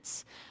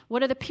planets.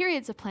 What are the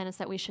periods of planets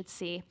that we should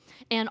see?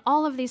 And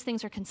all of these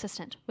things are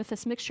consistent with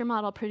this mixture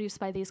model produced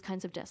by these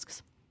kinds of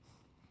disks.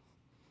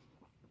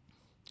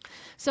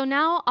 So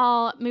now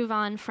I'll move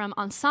on from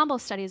ensemble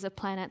studies of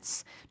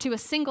planets to a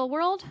single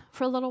world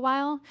for a little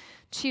while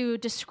to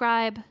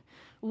describe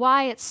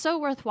why it's so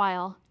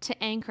worthwhile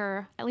to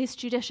anchor, at least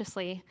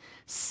judiciously,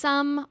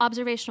 some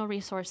observational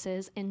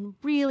resources in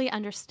really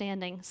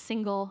understanding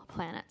single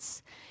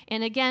planets.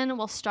 And again,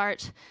 we'll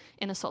start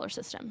in the solar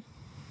system.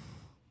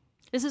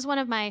 This is one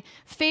of my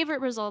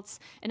favorite results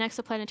in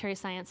exoplanetary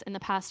science in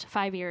the past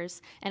 5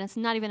 years, and it's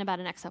not even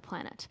about an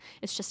exoplanet.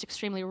 It's just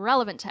extremely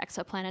relevant to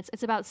exoplanets.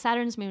 It's about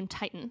Saturn's moon,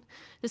 Titan.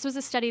 This was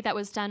a study that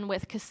was done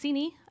with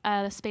Cassini,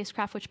 the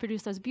spacecraft which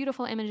produced those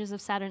beautiful images of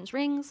Saturn's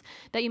rings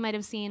that you might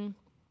have seen.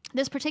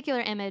 This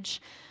particular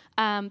image,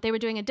 they were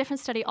doing a different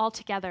study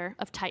altogether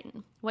of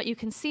Titan. What you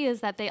can see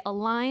is that they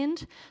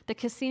aligned the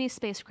Cassini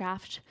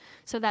spacecraft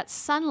so that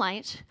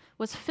sunlight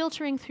was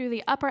filtering through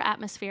the upper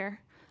atmosphere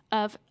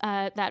of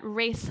that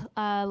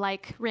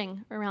wraith-like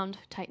ring around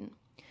Titan.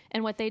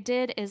 And what they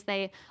did is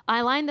they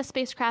aligned the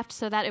spacecraft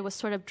so that it was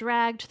sort of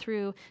dragged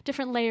through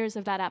different layers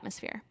of that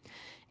atmosphere.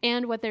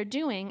 And what they're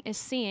doing is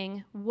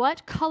seeing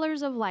what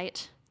colors of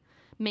light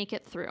make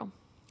it through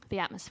the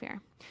atmosphere.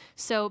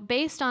 So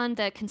based on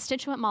the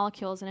constituent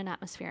molecules in an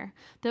atmosphere,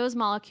 those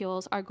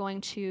molecules are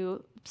going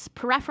to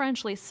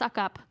preferentially suck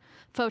up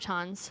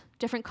photons,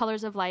 different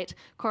colors of light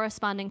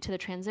corresponding to the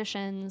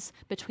transitions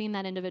between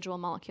that individual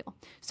molecule.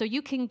 So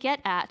you can get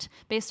at,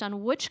 based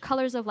on which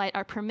colors of light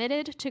are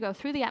permitted to go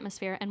through the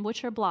atmosphere and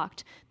which are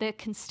blocked, the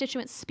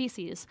constituent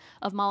species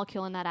of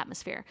molecule in that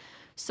atmosphere.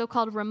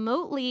 So-called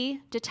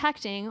remotely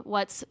detecting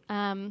what's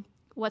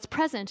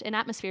present in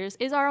atmospheres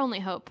is our only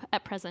hope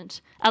at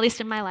present, at least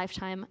in my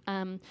lifetime,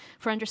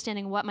 for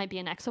understanding what might be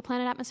in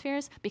exoplanet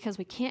atmospheres, because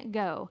we can't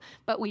go.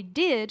 But we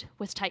did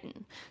with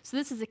Titan. So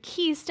this is a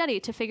key study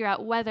to figure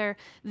out whether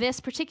this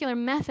particular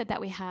method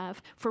that we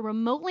have for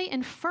remotely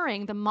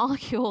inferring the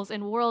molecules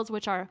in worlds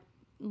which are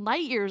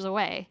light years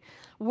away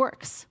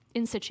works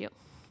in situ.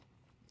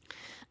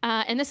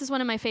 And this is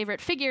one of my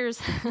favorite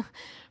figures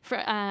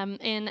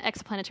in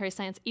exoplanetary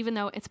science, even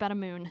though it's about a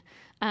moon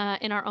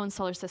in our own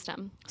solar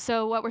system.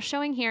 So what we're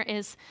showing here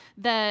is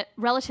the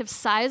relative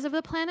size of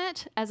the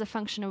planet as a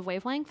function of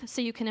wavelength.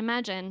 So you can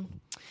imagine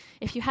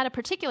if you had a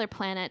particular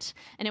planet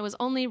and it was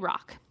only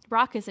rock,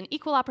 rock is an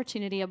equal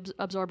opportunity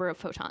absorber of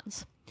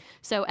photons.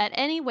 So at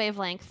any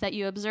wavelength that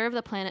you observe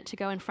the planet to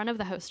go in front of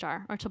the host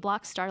star or to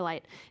block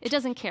starlight, it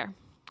doesn't care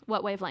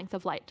what wavelength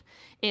of light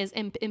is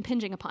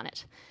impinging upon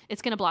it.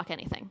 It's going to block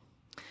anything.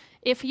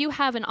 If you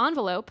have an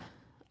envelope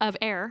of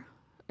air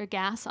or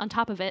gas on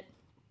top of it,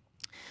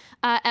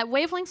 at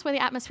wavelengths where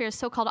the atmosphere is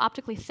so-called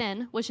optically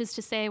thin, which is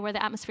to say where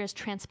the atmosphere is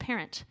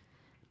transparent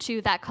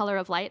to that color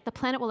of light, the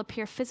planet will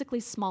appear physically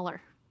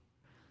smaller.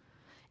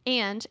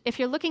 And if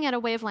you're looking at a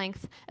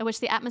wavelength at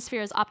which the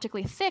atmosphere is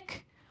optically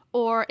thick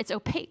or it's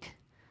opaque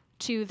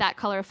to that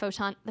color of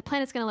photon, the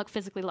planet's going to look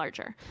physically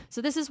larger.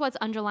 So this is what's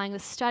underlying the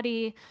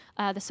study,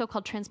 the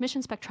so-called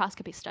transmission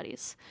spectroscopy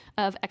studies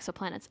of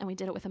exoplanets, and we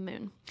did it with a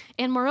moon.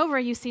 And moreover,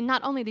 you see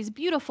not only these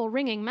beautiful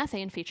ringing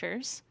methane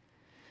features,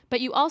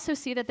 but you also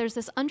see that there's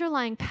this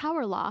underlying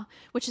power law,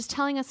 which is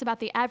telling us about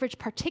the average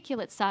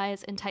particulate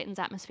size in Titan's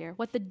atmosphere,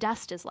 what the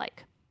dust is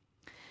like.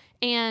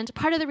 And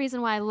part of the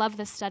reason why I love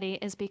this study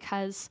is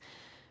because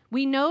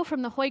we know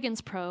from the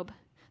Huygens probe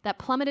that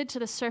plummeted to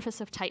the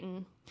surface of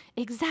Titan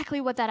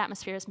exactly what that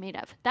atmosphere is made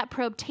of. That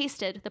probe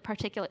tasted the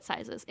particulate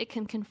sizes. It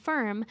can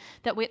confirm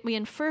that what we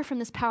infer from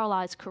this power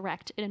law is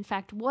correct. It in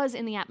fact was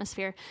in the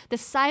atmosphere. The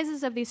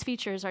sizes of these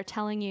features are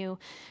telling you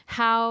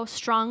how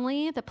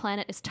strongly the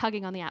planet is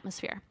tugging on the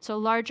atmosphere. So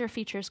larger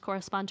features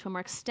correspond to a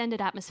more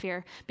extended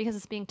atmosphere because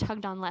it's being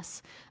tugged on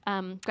less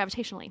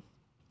gravitationally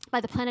by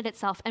the planet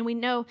itself. And we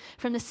know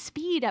from the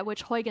speed at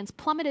which Huygens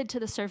plummeted to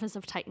the surface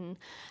of Titan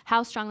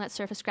how strong that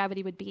surface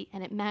gravity would be,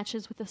 and it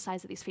matches with the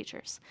size of these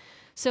features.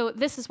 So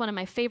this is one of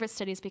my favorite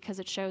studies because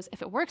it shows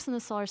if it works in the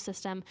solar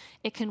system,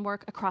 it can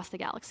work across the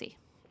galaxy.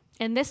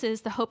 And this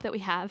is the hope that we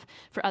have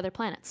for other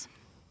planets.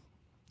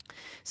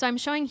 So I'm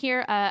showing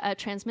here a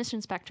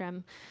transmission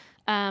spectrum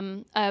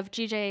of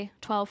GJ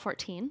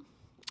 1214.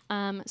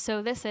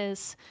 So this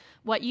is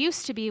what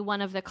used to be one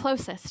of the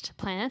closest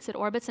planets. It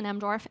orbits an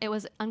M-dwarf. It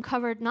was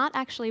uncovered not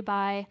actually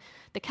by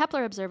the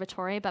Kepler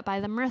Observatory, but by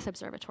the Mirth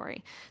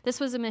Observatory. This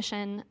was a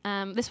mission,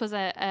 this was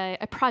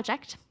a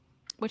project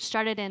which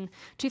started in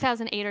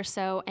 2008 or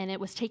so, and it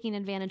was taking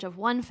advantage of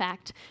one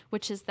fact,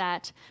 which is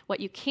that what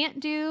you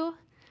can't do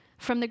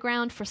from the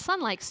ground for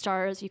sun-like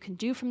stars, you can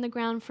do from the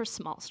ground for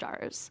small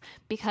stars,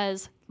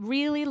 because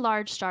really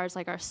large stars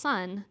like our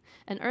sun,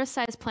 an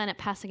Earth-sized planet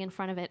passing in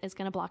front of it is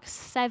going to block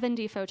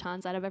 70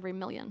 photons out of every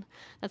million.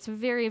 That's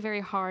very, very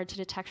hard to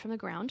detect from the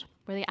ground,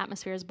 where the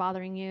atmosphere is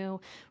bothering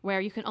you,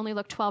 where you can only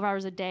look 12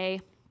 hours a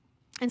day,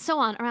 and so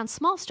on. Around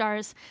small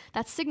stars,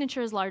 that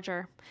signature is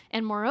larger.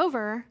 And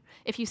moreover,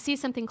 if you see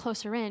something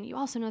closer in, you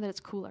also know that it's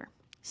cooler.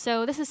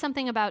 So this is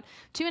something about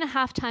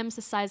 2.5 times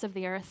the size of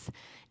the Earth.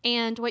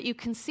 And what you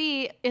can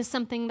see is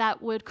something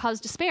that would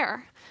cause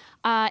despair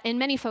in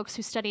many folks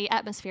who study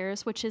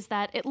atmospheres, which is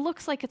that it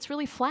looks like it's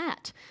really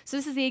flat. So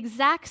this is the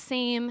exact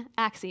same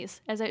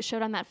axes as I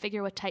showed on that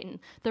figure with Titan,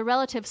 the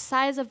relative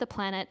size of the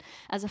planet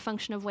as a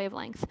function of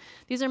wavelength.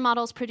 These are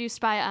models produced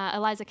by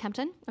Eliza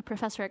Kempton, a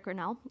professor at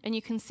Grinnell. And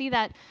you can see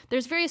that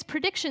there's various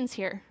predictions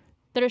here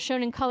that are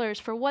shown in colors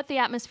for what the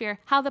atmosphere,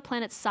 how the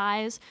planet's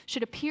size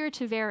should appear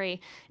to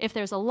vary if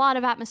there's a lot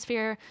of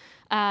atmosphere,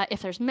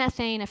 if there's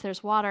methane, if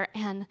there's water,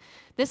 and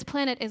this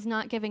planet is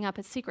not giving up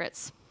its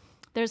secrets.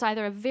 There's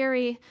either a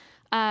very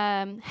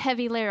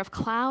heavy layer of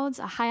clouds,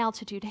 a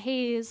high-altitude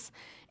haze,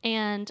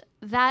 and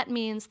that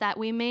means that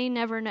we may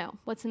never know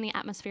what's in the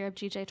atmosphere of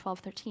GJ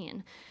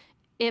 1214.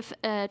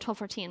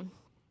 1214.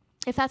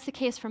 If that's the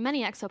case for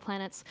many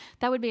exoplanets,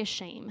 that would be a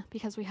shame,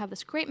 because we have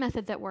this great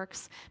method that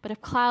works, but if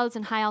clouds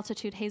and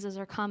high-altitude hazes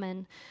are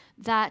common,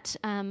 that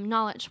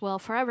knowledge will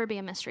forever be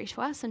a mystery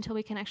to us until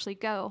we can actually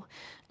go.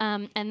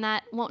 And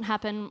that won't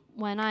happen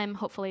when I'm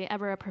hopefully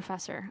ever a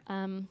professor.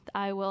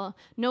 I will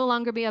no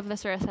longer be of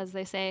this Earth, as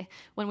they say,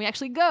 when we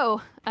actually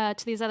go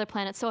to these other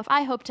planets. So if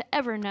I hope to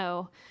ever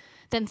know,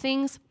 then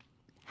things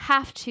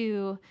have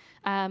to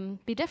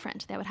be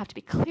different. They would have to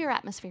be clear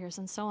atmospheres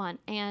and so on.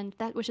 And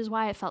that, which is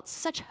why I felt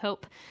such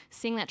hope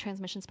seeing that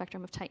transmission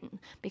spectrum of Titan,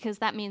 because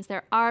that means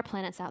there are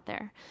planets out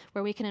there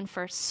where we can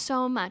infer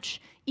so much,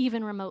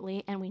 even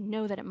remotely, and we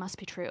know that it must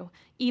be true,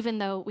 even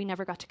though we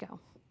never got to go.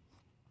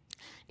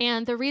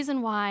 And the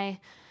reason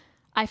why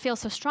I feel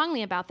so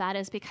strongly about that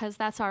is because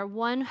that's our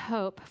one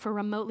hope for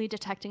remotely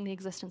detecting the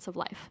existence of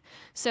life.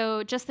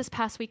 So just this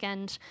past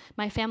weekend,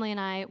 my family and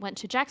I went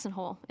to Jackson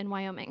Hole in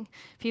Wyoming.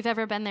 If you've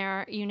ever been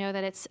there, you know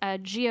that it's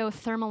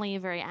geothermally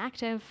very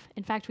active.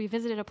 In fact, we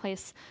visited a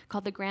place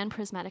called the Grand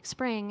Prismatic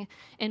Spring,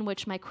 in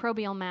which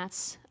microbial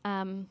mats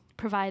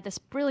provide this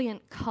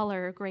brilliant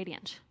color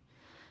gradient.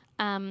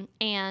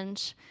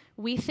 And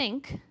we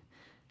think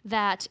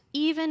that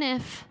even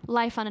if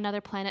life on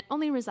another planet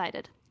only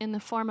resided in the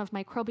form of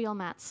microbial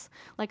mats,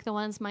 like the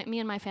ones me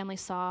and my family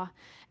saw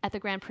at the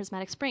Grand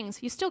Prismatic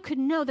Springs, you still could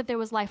know that there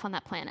was life on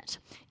that planet.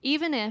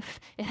 Even if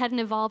it hadn't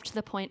evolved to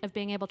the point of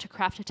being able to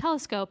craft a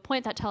telescope,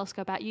 point that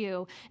telescope at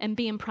you, and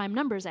beam prime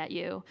numbers at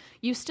you,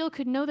 you still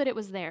could know that it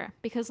was there,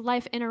 because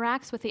life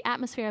interacts with the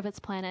atmosphere of its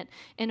planet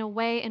in a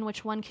way in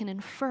which one can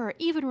infer,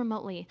 even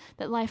remotely,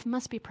 that life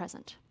must be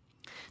present.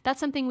 That's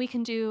something we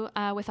can do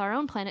with our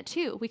own planet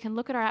too. We can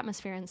look at our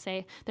atmosphere and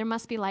say, there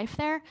must be life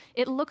there.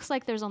 It looks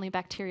like there's only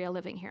bacteria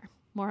living here,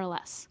 more or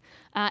less.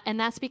 And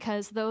that's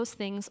because those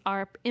things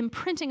are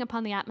imprinting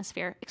upon the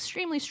atmosphere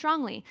extremely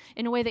strongly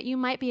in a way that you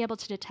might be able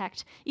to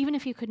detect, even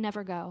if you could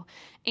never go.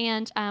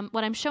 And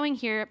what I'm showing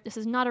here, this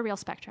is not a real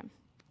spectrum.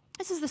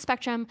 This is the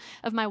spectrum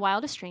of my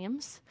wildest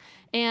dreams,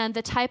 and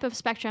the type of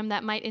spectrum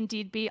that might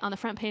indeed be on the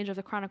front page of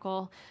the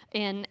Chronicle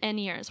in N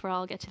years, where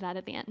I'll get to that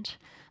at the end.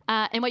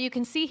 And what you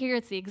can see here,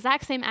 it's the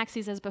exact same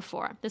axes as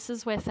before. This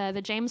is with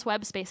the James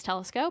Webb Space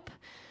Telescope,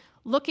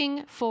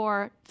 looking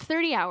for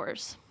 30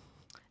 hours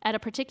at a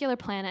particular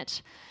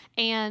planet,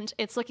 and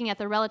it's looking at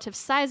the relative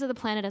size of the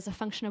planet as a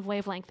function of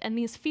wavelength, and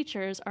these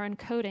features are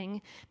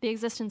encoding the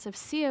existence of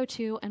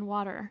CO2 and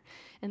water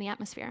in the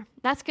atmosphere.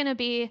 That's going to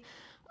be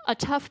a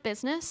tough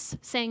business,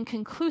 saying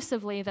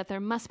conclusively that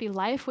there must be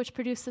life which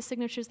produces the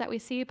signatures that we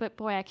see, but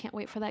boy, I can't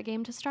wait for that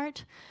game to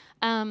start.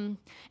 And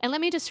let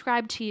me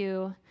describe to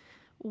you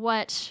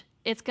what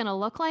it's going to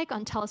look like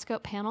on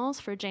telescope panels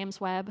for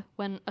James Webb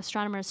when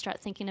astronomers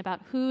start thinking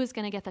about who is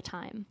going to get the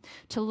time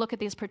to look at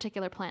these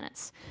particular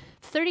planets.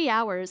 30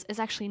 hours is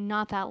actually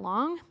not that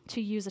long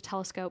to use a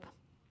telescope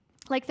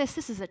like this.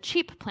 This is a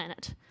cheap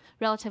planet,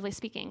 relatively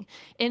speaking.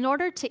 In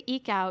order to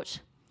eke out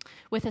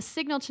with a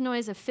signal to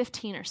noise of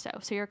 15 or so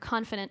you're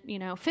confident,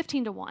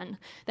 15 to 1,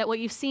 that what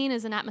you've seen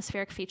is an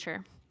atmospheric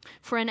feature.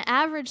 For an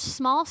average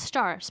small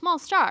star,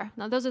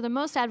 now those are the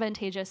most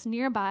advantageous,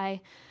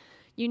 nearby,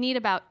 you need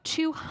about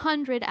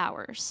 200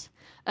 hours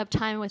of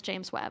time with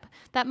James Webb.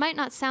 That might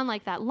not sound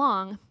like that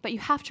long, but you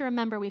have to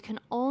remember we can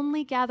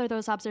only gather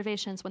those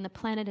observations when the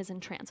planet is in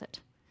transit,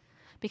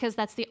 because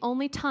that's the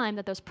only time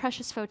that those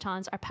precious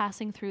photons are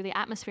passing through the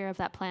atmosphere of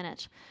that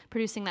planet,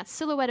 producing that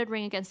silhouetted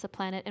ring against the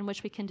planet in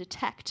which we can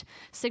detect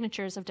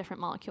signatures of different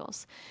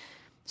molecules.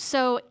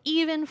 So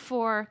even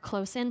for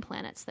close-in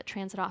planets that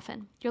transit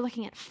often, you're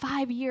looking at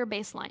 5-year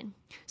baseline.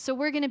 So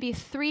we're going to be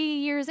 3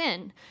 years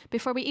in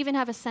before we even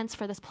have a sense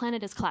for this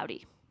planet is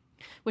cloudy,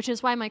 which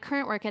is why my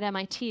current work at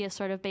MIT is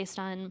sort of based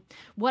on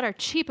what are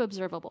cheap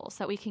observables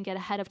that we can get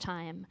ahead of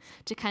time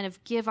to kind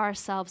of give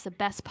ourselves the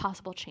best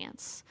possible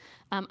chance.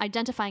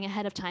 Identifying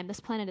ahead of time, this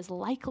planet is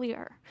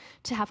likelier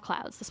to have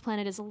clouds. This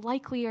planet is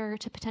likelier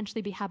to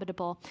potentially be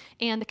habitable.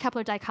 And the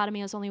Kepler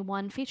dichotomy is only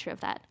one feature of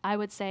that. I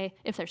would say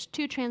if there's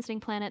 2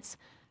 transiting planets,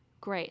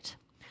 great.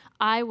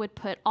 I would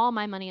put all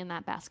my money in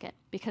that basket,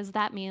 because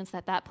that means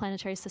that that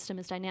planetary system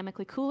is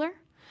dynamically cooler.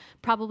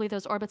 Probably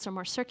those orbits are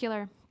more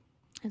circular,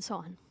 and so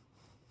on.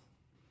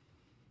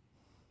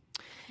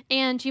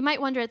 And you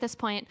might wonder at this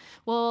point,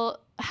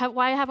 well,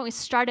 why haven't we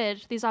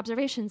started these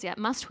observations yet?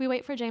 Must we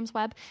wait for James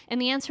Webb? And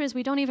the answer is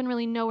we don't even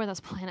really know where those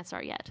planets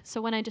are yet.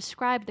 So when I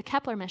described the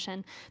Kepler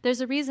mission,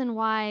 there's a reason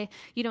why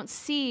you don't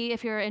see,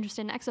 if you're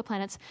interested in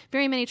exoplanets,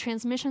 very many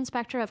transmission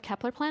spectra of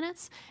Kepler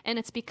planets, and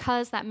it's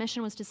because that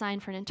mission was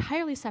designed for an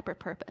entirely separate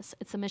purpose.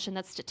 It's a mission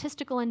that's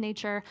statistical in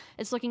nature.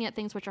 It's looking at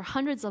things which are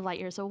hundreds of light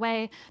years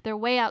away. They're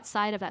way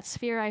outside of that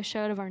sphere I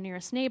showed of our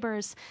nearest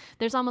neighbors.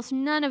 There's almost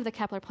none of the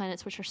Kepler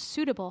planets which are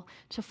suitable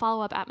to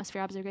follow-up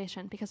atmosphere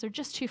observation because they're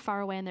just too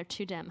far away and they're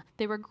too dim.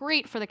 They were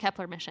great for the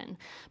Kepler mission,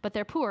 but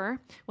they're poor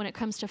when it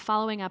comes to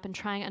following up and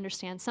trying to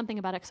understand something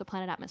about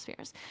exoplanet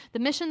atmospheres. The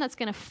mission that's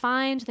going to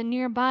find the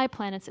nearby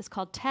planets is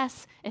called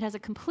TESS. It has a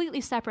completely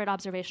separate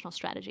observational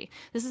strategy.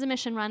 This is a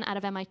mission run out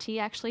of MIT,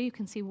 actually. You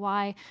can see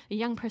why a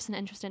young person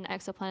interested in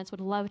exoplanets would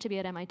love to be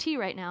at MIT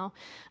right now.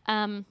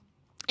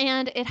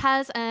 And it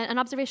has an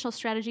observational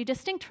strategy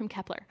distinct from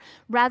Kepler.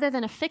 Rather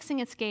than affixing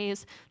its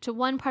gaze to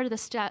one part of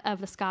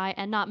the sky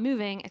and not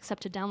moving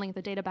except to downlink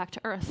the data back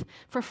to Earth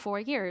for 4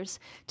 years,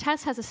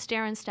 TESS has a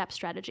stare and step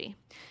strategy.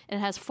 It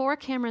has 4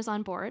 cameras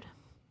on board.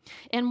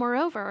 And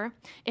moreover,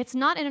 it's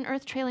not in an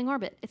Earth trailing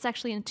orbit. It's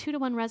actually in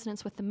 2-to-1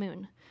 resonance with the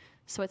moon.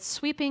 So it's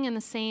sweeping in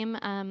the same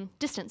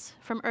distance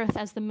from Earth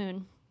as the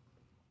moon.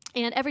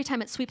 And every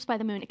time it sweeps by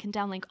the moon, it can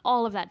downlink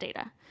all of that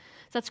data.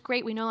 So that's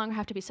great. We no longer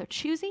have to be so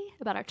choosy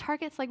about our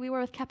targets like we were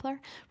with Kepler.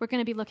 We're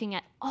going to be looking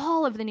at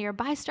all of the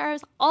nearby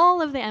stars,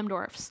 all of the M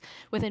dwarfs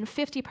within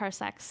 50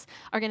 parsecs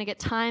are going to get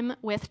time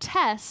with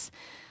TESS.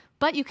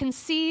 But you can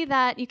see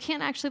that you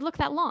can't actually look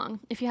that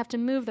long if you have to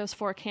move those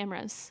 4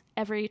 cameras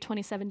every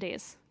 27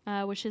 days,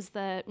 which is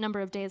the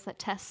number of days that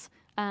TESS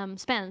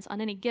spends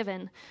on any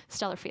given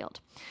stellar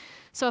field.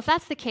 So if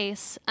that's the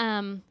case,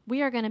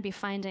 we are going to be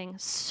finding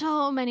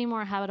so many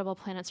more habitable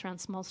planets around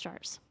small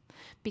stars,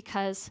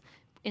 because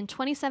in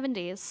 27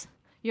 days,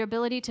 your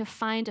ability to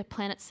find a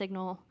planet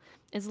signal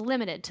is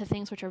limited to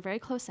things which are very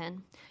close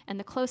in, and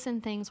the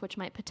close-in things which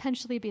might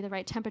potentially be the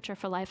right temperature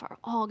for life are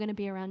all going to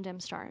be around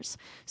dim stars.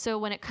 So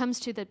when it comes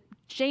to the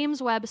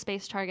James Webb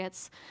space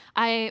targets,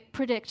 I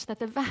predict that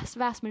the vast,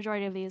 vast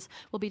majority of these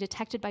will be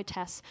detected by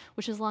TESS,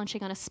 which is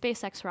launching on a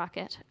SpaceX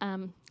rocket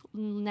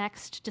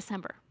next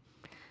December,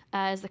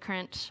 as the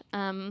current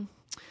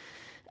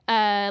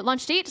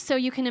launch date. So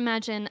you can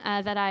imagine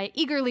that I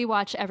eagerly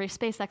watch every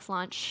SpaceX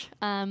launch.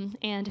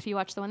 And if you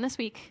watch the one this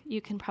week, you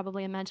can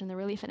probably imagine the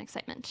relief and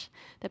excitement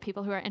that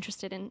people who are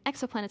interested in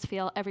exoplanets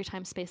feel every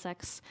time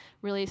SpaceX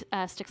really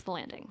sticks the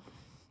landing.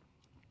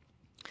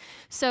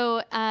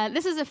 So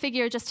this is a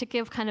figure just to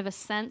give kind of a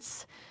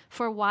sense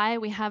for why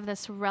we have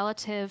this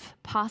relative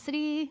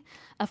paucity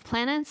of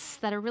planets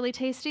that are really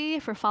tasty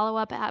for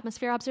follow-up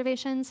atmosphere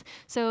observations.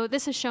 So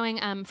this is showing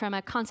from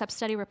a concept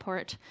study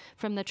report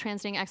from the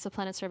Transiting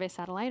Exoplanet Survey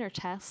Satellite, or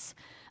TESS,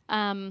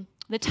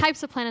 the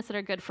types of planets that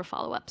are good for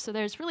follow-up. So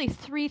there's really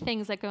 3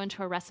 things that go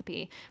into a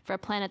recipe for a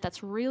planet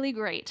that's really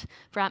great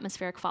for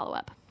atmospheric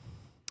follow-up.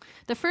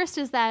 The first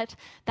is that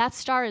that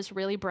star is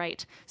really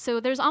bright. So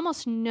there's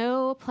almost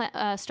no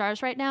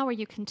stars right now where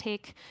you can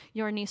take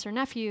your niece or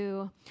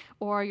nephew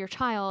or your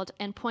child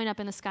and point up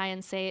in the sky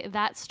and say,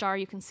 that star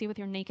you can see with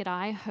your naked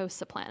eye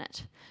hosts a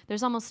planet.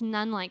 There's almost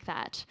none like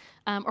that,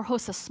 or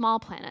hosts a small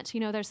planet. You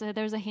know, there's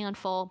a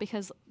handful,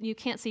 because you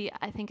can't see,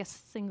 I think, a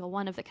single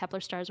one of the Kepler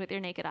stars with your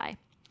naked eye.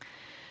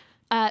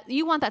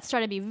 You want that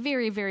star to be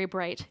very, very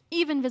bright,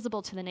 even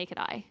visible to the naked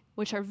eye,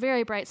 which are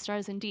very bright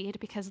stars indeed,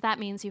 because that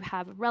means you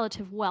have a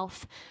relative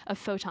wealth of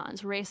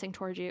photons racing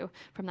toward you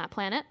from that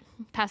planet,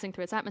 passing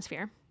through its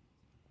atmosphere.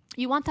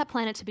 You want that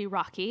planet to be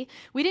rocky.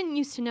 We didn't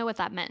used to know what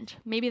that meant.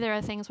 Maybe there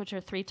are things which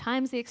are 3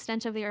 times the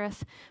extent of the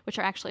Earth, which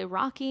are actually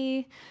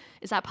rocky.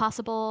 Is that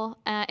possible?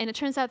 And it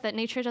turns out that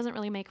nature doesn't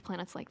really make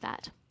planets like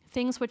that.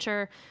 Things which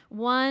are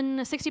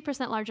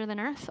 60% larger than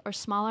Earth or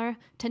smaller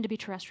tend to be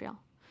terrestrial.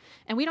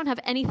 And we don't have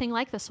anything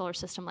like the solar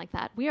system like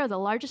that. We are the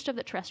largest of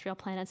the terrestrial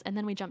planets, and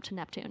then we jump to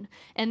Neptune.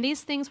 And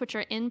these things which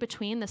are in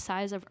between the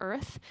size of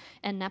Earth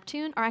and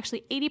Neptune are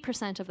actually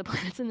 80% of the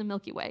planets in the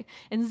Milky Way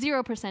and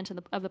 0%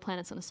 of the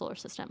planets in the solar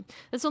system.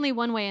 That's only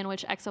one way in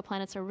which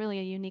exoplanets are really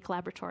a unique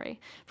laboratory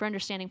for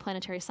understanding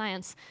planetary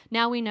science.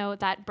 Now we know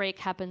that break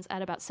happens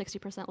at about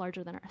 60%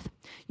 larger than Earth.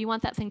 You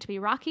want that thing to be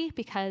rocky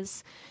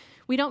because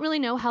we don't really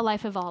know how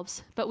life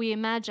evolves, but we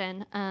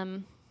imagine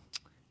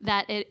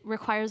that it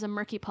requires a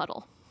murky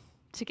puddle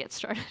to get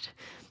started.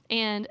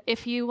 And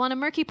if you want a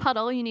murky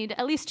puddle, you need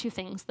at least 2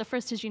 things. The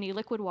first is you need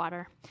liquid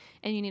water,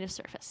 and you need a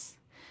surface.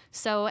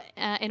 So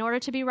in order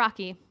to be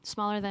rocky,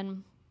 smaller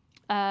than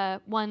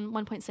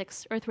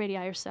 1.6 Earth radii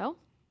or so,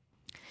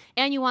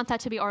 and you want that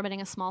to be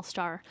orbiting a small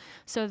star,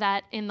 so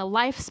that in the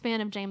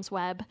lifespan of James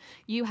Webb,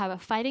 you have a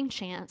fighting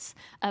chance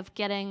of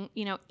getting,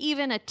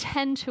 even a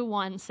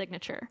 10-to-1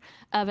 signature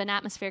of an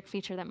atmospheric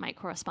feature that might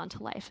correspond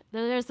to life.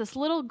 There's this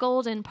little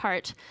golden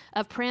part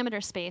of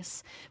parameter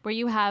space where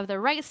you have the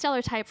right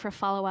stellar type for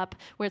follow-up,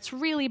 where it's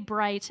really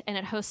bright and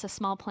it hosts a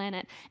small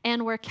planet,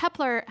 and where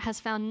Kepler has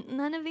found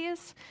none of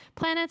these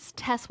planets,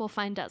 TESS will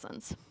find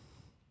dozens.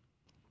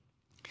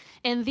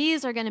 And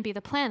these are going to be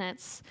the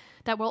planets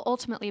that will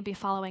ultimately be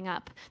following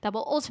up, that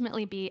will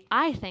ultimately be,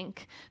 I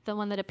think, the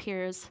one that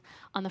appears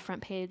on the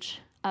front page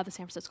of the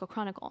San Francisco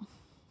Chronicle.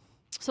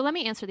 So let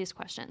me answer these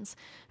questions.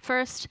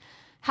 First,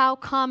 how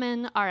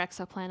common are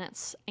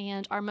exoplanets?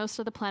 And are most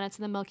of the planets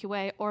in the Milky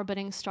Way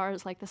orbiting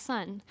stars like the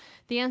sun?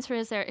 The answer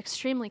is they're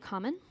extremely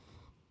common.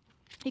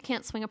 You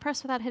can't swing a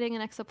purse without hitting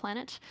an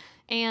exoplanet.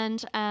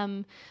 And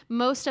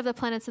most of the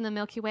planets in the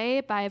Milky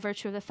Way, by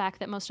virtue of the fact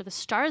that most of the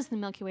stars in the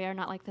Milky Way are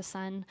not like the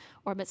sun,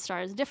 orbit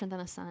stars different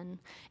than the sun.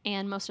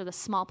 And most of the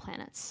small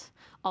planets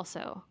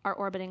also are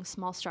orbiting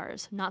small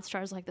stars, not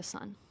stars like the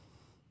sun.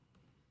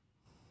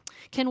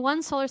 Can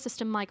one solar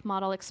system-like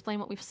model explain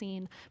what we've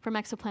seen from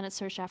exoplanet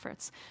search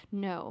efforts?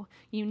 No.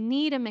 You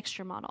need a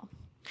mixture model.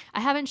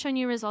 I haven't shown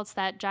you results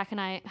that Jack and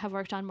I have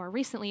worked on more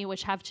recently,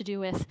 which have to do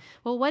with,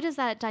 well, what does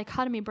that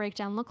dichotomy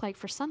breakdown look like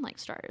for sun-like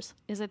stars?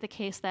 Is it the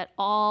case that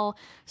all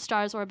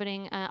planets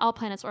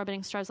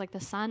orbiting stars like the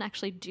sun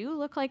actually do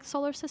look like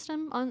solar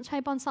system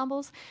type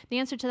ensembles? The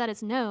answer to that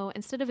is no.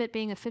 Instead of it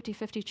being a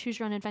 50-50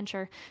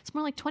 choose-your-own-adventure, it's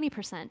more like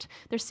 20%.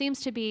 There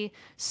seems to be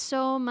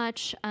so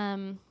much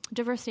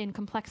diversity and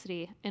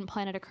complexity in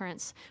planet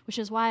occurrence, which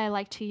is why I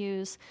like to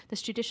use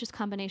this judicious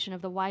combination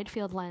of the wide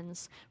field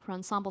lens for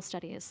ensemble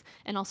studies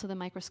and also the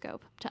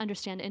microscope to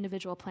understand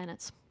individual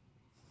planets.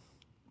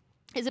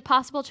 Is it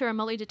possible to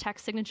remotely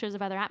detect signatures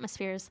of other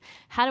atmospheres?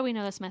 How do we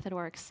know this method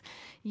works?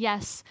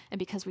 Yes, and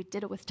because we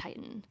did it with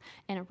Titan,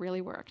 and it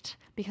really worked,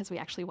 because we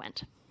actually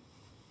went.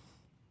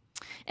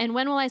 And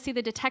when will I see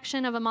the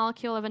detection of a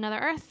molecule of another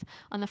Earth?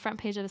 On the front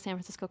page of the San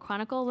Francisco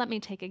Chronicle. Let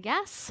me take a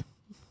guess.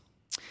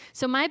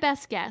 So my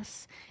best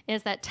guess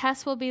is that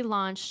TESS will be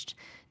launched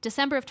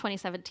December of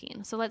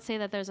 2017. So let's say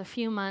that there's a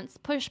few months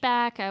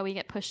pushback. We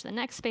get pushed to the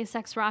next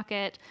SpaceX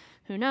rocket.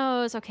 Who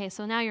knows? Okay,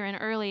 so now you're in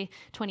early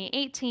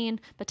 2018,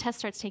 but TESS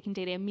starts taking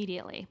data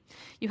immediately.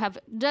 You have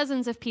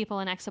dozens of people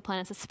in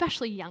exoplanets,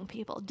 especially young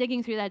people,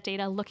 digging through that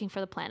data, looking for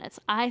the planets.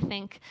 I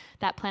think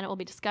that planet will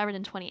be discovered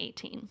in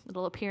 2018.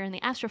 It'll appear in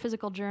the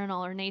Astrophysical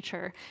Journal or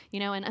Nature,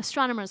 and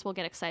astronomers will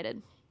get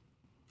excited.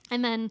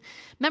 And then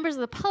members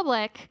of the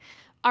public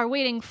are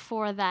waiting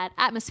for that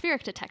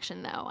atmospheric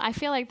detection, though. I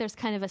feel like there's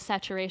kind of a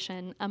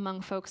saturation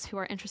among folks who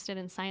are interested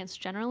in science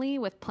generally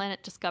with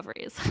planet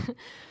discoveries.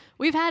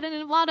 We've had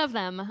a lot of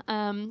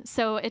them,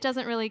 so it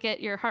doesn't really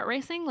get your heart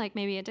racing like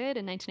maybe it did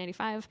in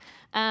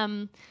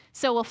 1985.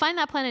 So we'll find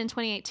that planet in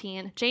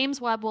 2018. James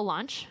Webb will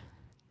launch,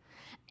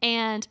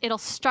 and it'll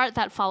start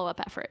that follow-up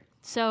effort.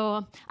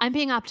 So I'm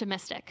being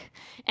optimistic,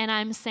 and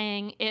I'm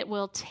saying it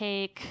will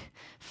take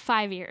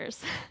 5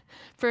 years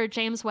for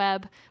James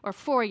Webb, or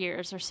 4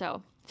 years or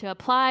so, to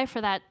apply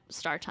for that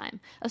star time.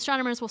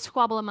 Astronomers will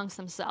squabble amongst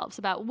themselves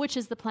about which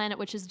is the planet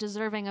which is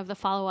deserving of the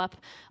follow-up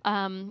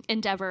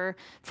endeavor,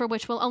 for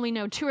which we'll only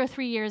know 2 or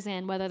 3 years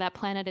in whether that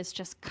planet is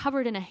just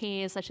covered in a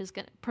haze that is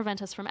going to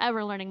prevent us from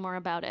ever learning more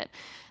about it.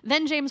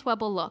 Then James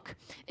Webb will look.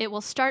 It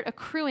will start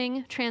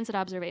accruing transit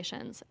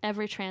observations.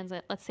 Every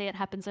transit, let's say it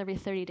happens every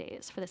 30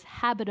 days for this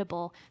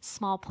habitable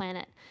small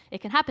planet.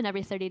 It can happen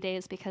every 30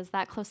 days because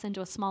that close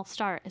into a small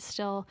star is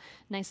still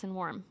nice and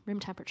warm, room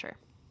temperature.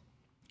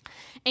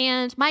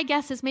 And my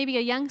guess is maybe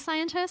a young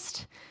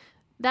scientist,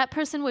 that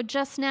person would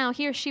just now,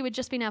 he or she would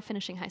just be now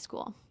finishing high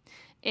school.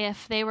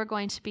 If they were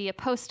going to be a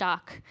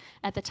postdoc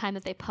at the time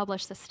that they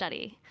published the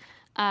study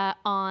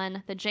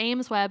on the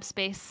James Webb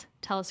Space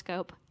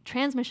Telescope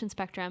transmission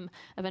spectrum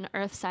of an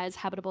Earth-sized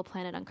habitable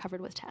planet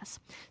uncovered with TESS.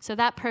 So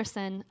that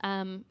person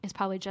is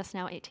probably just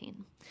now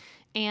 18.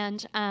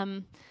 And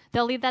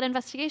they'll lead that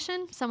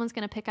investigation. Someone's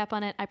going to pick up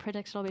on it. I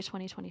predict it'll be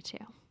 2022.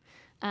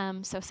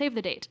 So save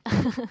the date.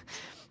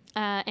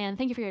 And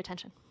thank you for your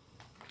attention.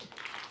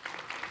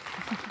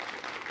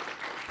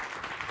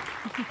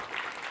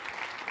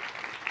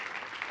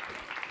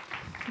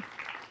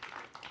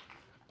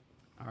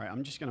 All right,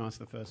 I'm just going to ask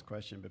the first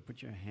question, but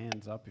put your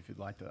hands up if you'd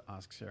like to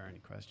ask Sarah any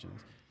questions.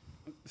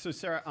 So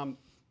Sarah,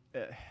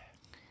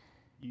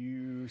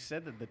 you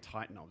said that the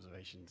Titan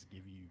observations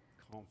give you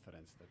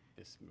confidence that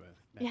this method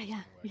is going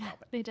to work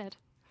out. They did.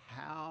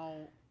 How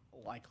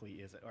likely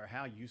is it, or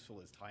how useful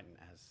is Titan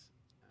as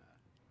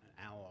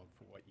an analog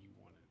for what you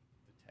want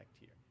to detect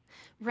here?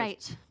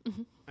 Right.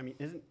 I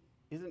mean,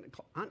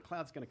 aren't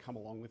clouds going to come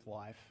along with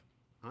life?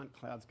 Aren't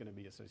clouds going to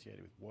be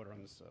associated with water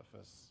on the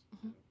surface?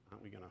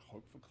 Aren't we going to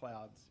hope for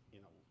clouds in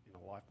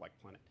a lifelike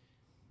planet?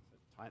 So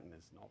Titan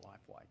is not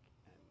lifelike,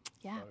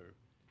 and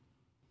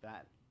so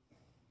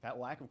that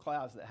lack of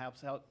clouds that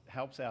helps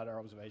out our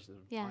observations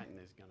of Titan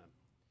is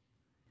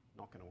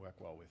not going to work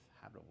well with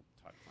habitable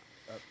type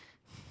planets.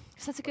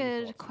 So that's a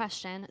good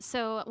question.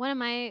 So one of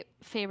my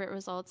favorite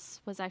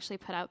results was actually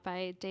put out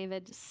by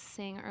David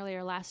Singh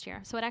earlier last year.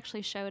 So it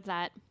actually showed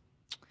that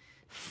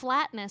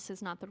flatness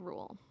is not the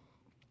rule.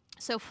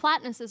 So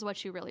flatness is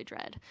what you really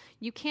dread.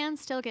 You can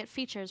still get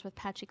features with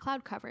patchy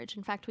cloud coverage.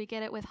 In fact, we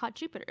get it with hot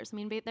Jupiters. I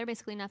mean, they're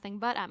basically nothing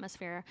but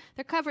atmosphere.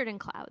 They're covered in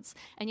clouds,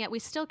 and yet we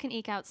still can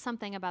eke out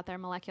something about their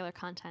molecular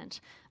content.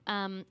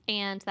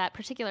 And that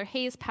particular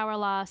Hayes power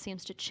law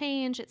seems to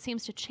change. It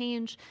seems to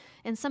change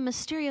in some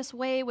mysterious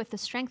way with the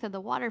strength of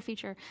the water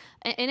feature.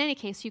 In any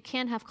case, you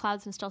can have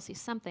clouds and still see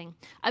something.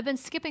 I've been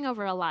skipping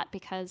over a lot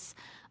because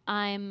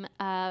I'm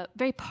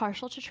very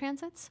partial to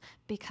transits,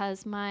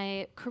 because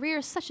my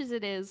career, such as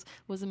it is,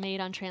 was made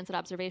on transit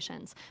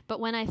observations. But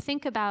when I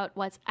think about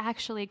what's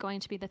actually going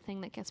to be the thing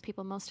that gets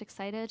people most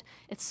excited,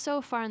 it's so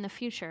far in the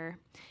future,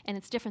 and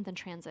it's different than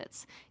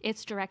transits.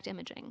 It's direct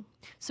imaging.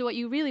 So what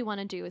you really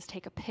want to do is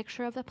take a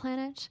picture of the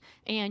planet,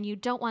 and you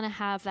don't want to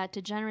have that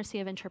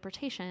degeneracy of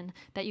interpretation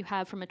that you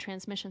have from a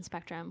transmission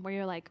spectrum, where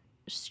you're like,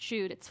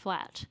 shoot, it's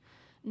flat.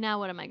 Now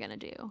what am I going to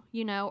do?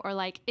 You know, or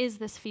like, could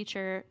this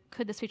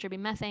feature be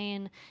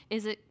methane?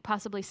 Is it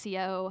possibly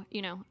CO?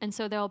 You know, and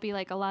so there'll be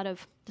like a lot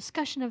of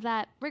discussion of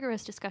that,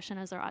 rigorous discussion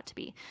as there ought to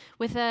be.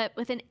 With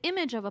an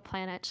image of a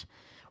planet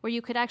where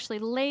you could actually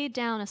lay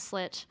down a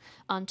slit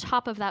on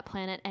top of that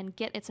planet and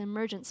get its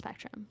emergent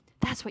spectrum.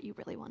 That's what you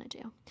really want to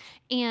do.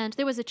 And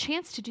there was a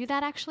chance to do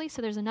that, actually,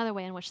 so there's another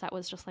way in which that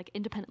was just like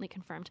independently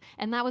confirmed,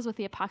 and that was with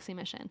the EPOXI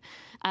mission.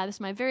 This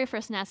is my very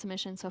first NASA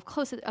mission, so of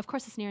course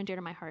it's near and dear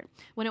to my heart.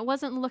 When it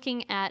wasn't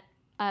looking at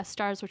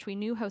stars which we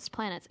knew host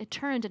planets, it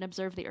turned and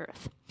observed the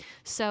Earth.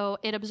 So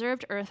it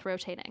observed Earth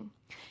rotating.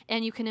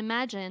 And you can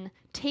imagine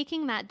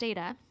taking that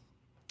data,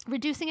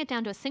 reducing it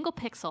down to a single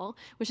pixel,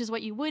 which is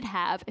what you would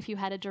have if you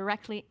had a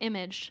directly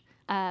imaged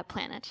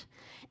planet,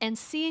 and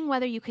seeing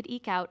whether you could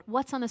eke out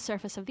what's on the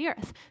surface of the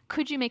Earth.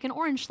 Could you make an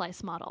orange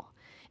slice model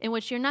in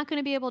which you're not going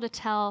to be able to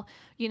tell,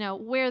 you know,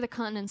 where the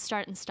continents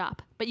start and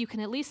stop, but you can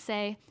at least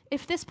say,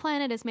 if this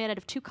planet is made out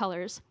of 2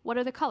 colors, what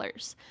are the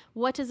colors?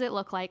 What does it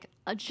look like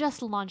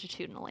just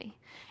longitudinally?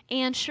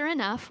 And sure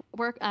enough,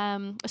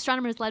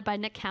 astronomers led by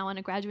Nick Cowan,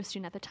 a graduate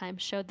student at the time,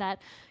 showed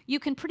that you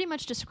can pretty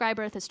much describe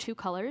Earth as 2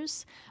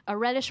 colors, a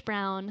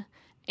reddish-brown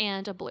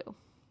and a blue.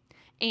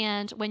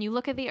 And when you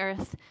look at the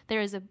Earth, there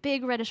is a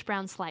big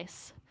reddish-brown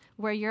slice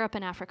where Europe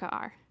and Africa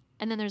are.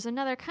 And then there's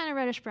another kind of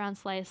reddish-brown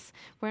slice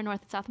where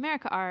North and South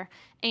America are,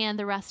 and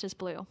the rest is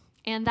blue.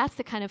 And that's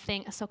the kind of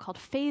thing, a so-called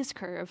phase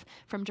curve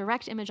from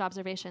direct image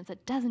observations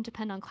that doesn't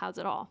depend on clouds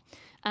at all.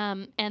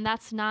 And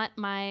that's not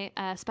my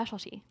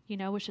specialty, you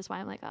know, which is why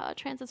I'm like, oh,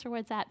 transits are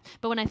where it's at.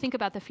 But when I think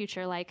about the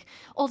future, like,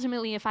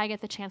 ultimately, if I get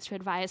the chance to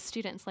advise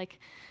students, like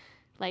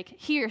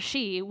he or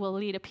she will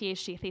lead a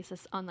PhD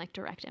thesis on, like,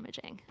 direct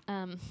imaging.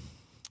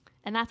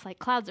 And that's like,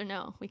 clouds or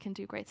no, we can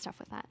do great stuff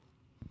with that.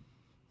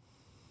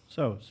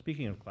 So,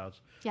 speaking of clouds,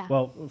 yeah.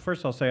 Well,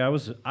 first I'll say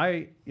I've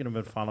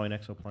been following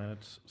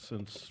exoplanets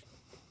since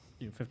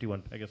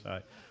 51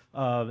 Pegasi.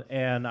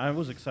 And I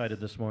was excited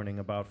this morning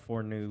about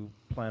 4 new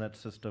planet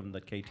system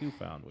that K2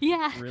 found, which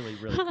is really,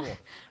 really cool.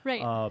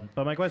 Right.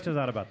 But my question is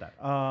not about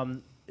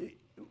that.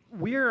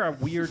 We're a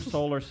weird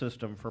solar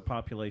system for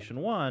population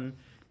 1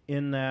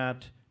 in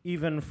that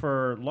even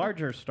for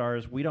larger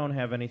stars, we don't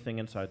have anything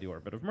inside the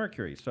orbit of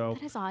Mercury. So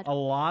that is odd. A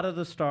lot of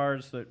the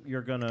stars that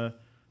you're going to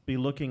be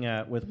looking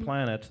at with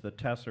planets that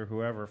Tess or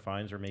whoever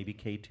finds, or maybe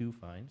K2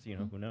 finds, you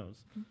know, who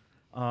knows,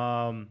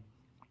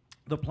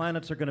 the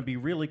planets are going to be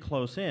really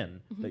close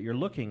in that you're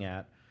looking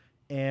at,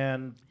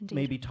 and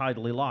maybe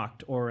tidally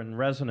locked or in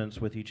resonance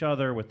with each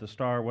other, with the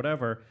star,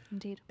 whatever.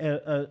 Indeed.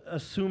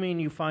 Assuming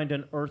you find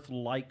an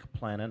Earth-like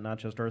planet, not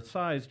just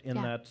Earth-sized, in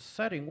that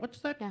setting, what's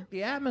that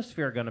the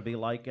atmosphere going to be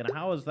like, and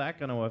how is that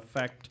going to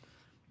affect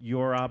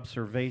your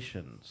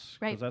observations?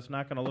 Right. Because that's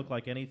not going to look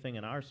like anything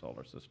in our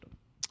solar system.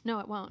 No,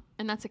 it won't.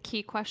 And that's a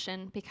key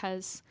question,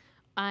 because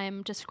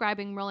I'm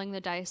describing rolling the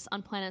dice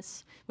on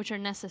planets which are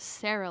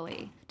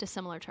necessarily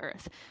dissimilar to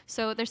Earth.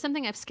 So there's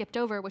something I've skipped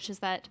over, which is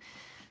that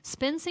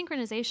spin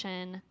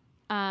synchronization,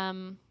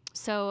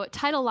 so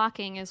tidal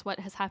locking is what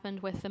has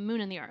happened with the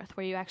moon and the Earth,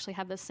 where you actually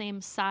have the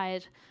same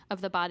side of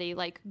the body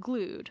like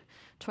glued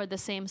toward the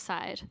same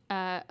side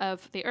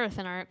of the Earth,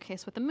 in our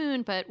case with the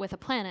moon, but with a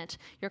planet,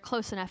 you're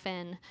close enough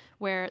in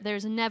where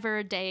there's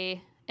never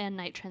day and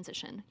night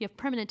transition. You have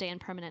permanent day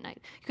and permanent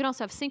night. You can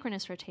also have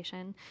synchronous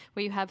rotation,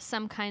 where you have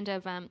some kind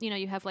of,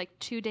 you have like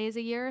 2 days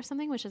a year or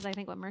something, which is, I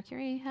think, what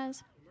Mercury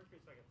has.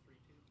 Mercury's like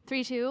a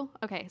 3-2. 3-2?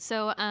 Okay,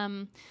 so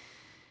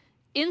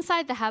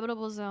inside the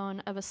habitable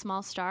zone of a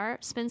small star,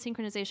 spin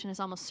synchronization has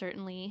almost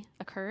certainly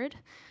occurred.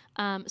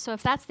 So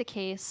if that's the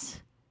case,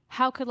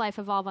 how could life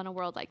evolve on a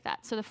world like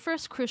that? So the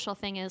first crucial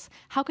thing is,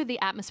 how could the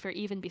atmosphere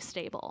even be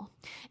stable?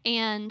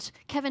 And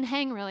Kevin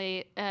Heng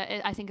really,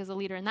 I think, is a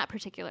leader in that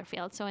particular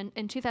field. So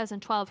in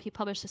 2012, he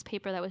published this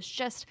paper that was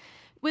just,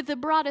 with the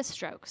broadest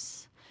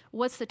strokes,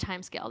 what's the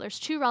time scale? There's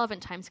 2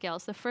 relevant time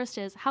scales. The first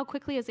is, how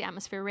quickly is the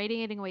atmosphere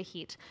radiating away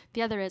heat?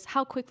 The other is,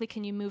 how quickly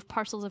can you move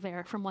parcels of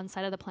air from one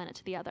side of the planet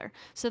to the other?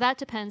 So that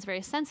depends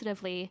very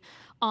sensitively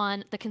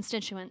on the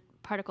constituent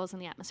particles in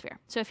the atmosphere.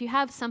 So if you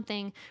have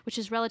something which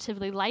is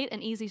relatively light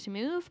and easy to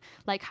move,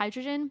 like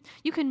hydrogen,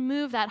 you can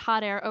move that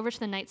hot air over to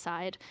the night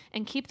side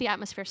and keep the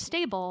atmosphere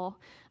stable,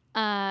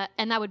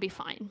 and that would be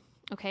fine.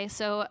 Okay,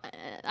 so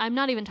I'm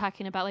not even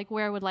talking about like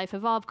where would life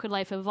evolve? Could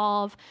life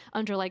evolve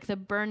under like the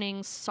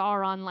burning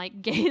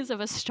Sauron-like gaze of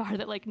a star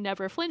that like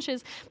never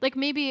flinches? Like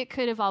maybe it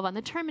could evolve on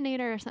the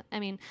Terminator or something. I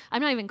mean,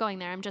 I'm not even going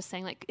there. I'm just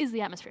saying, like, is the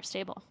atmosphere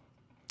stable?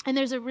 And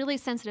there's a really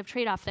sensitive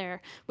trade-off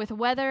there with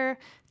whether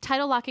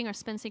tidal locking or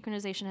spin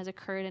synchronization has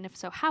occurred, and if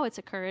so, how it's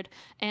occurred,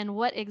 and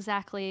what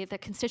exactly the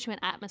constituent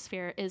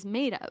atmosphere is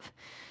made of.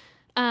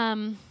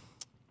 And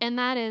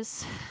that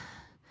is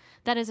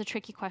a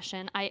tricky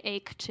question. I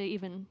ache to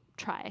even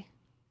try,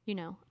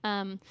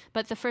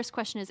 But the first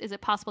question is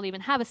it possible to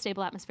even have a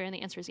stable atmosphere? And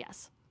the answer is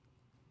yes.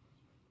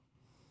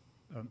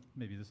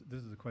 Maybe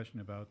this is a question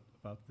about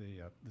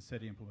the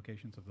SETI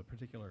implications of the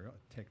particular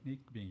technique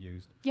being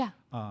used. Yeah.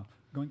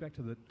 Going back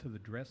to the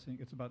dressing,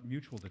 it's about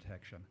mutual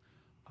detection.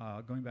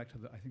 Going back to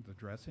I think the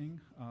dressing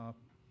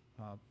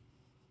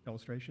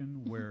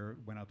illustration, where it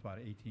went out to about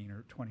 18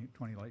 or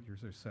 20 light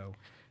years or so,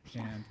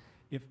 and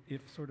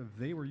if sort of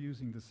they were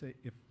using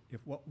if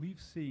what we've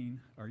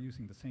seen are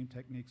using the same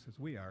techniques as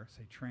we are,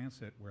 say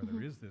transit, where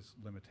there is this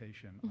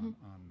limitation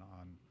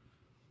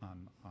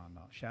on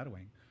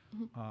shadowing.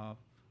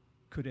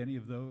 Could any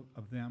of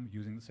them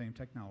using the same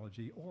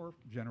technology or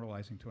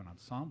generalizing to an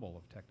ensemble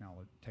of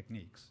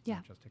techniques,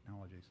 not just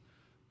technologies,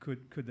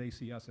 could they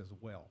see us as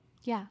well?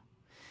 Yeah.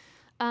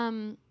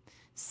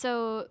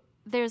 So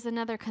there's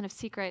another kind of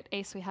secret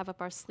ace we have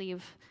up our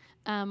sleeve,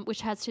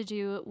 which has to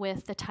do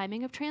with the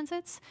timing of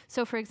transits.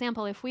 So for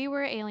example, if we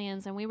were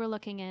aliens and we were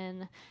looking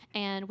in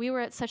and we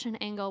were at such an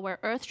angle where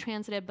Earth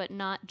transited but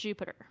not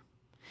Jupiter,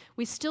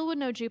 we still would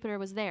know Jupiter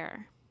was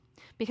there,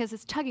 because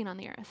it's tugging on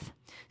the Earth.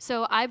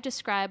 So I've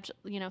described,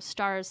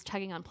 stars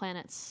tugging on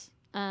planets,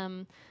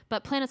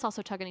 but planets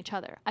also tug on each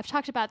other. I've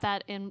talked about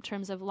that in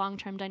terms of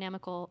long-term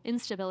dynamical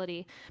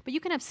instability, but you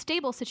can have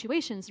stable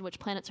situations in which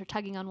planets are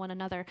tugging on one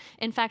another.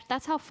 In fact,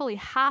 that's how fully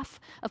half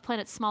of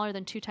planets smaller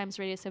than 2 times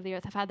the radius of the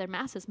Earth have had their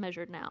masses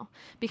measured now,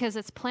 because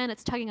it's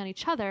planets tugging on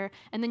each other,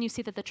 and then you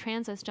see that the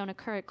transits don't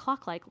occur at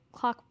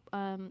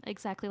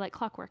exactly like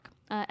clockwork,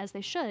 as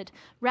they should.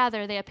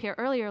 Rather, they appear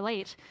early or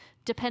late,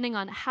 depending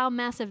on how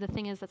massive the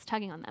thing is that's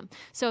tugging on them.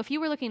 So if you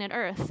were looking at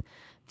Earth,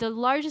 the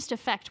largest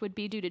effect would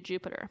be due to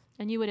Jupiter,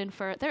 and you would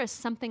infer there is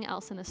something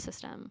else in the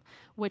system,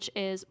 which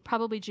is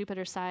probably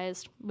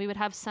Jupiter-sized. We would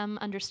have some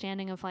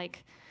understanding of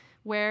like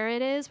where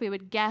it is. We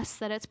would guess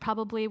that it's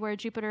probably where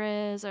Jupiter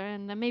is,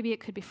 and maybe it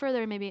could be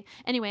further, anyway,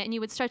 and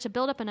you would start to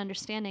build up an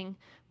understanding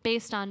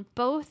based on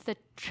both the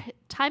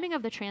timing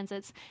of the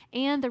transits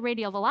and the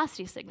radial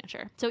velocity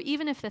signature. So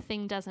even if the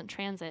thing doesn't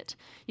transit,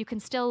 you can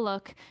still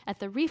look at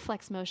the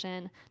reflex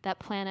motion that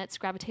planets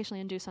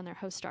gravitationally induce on their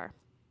host star.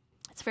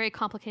 It's a very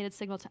complicated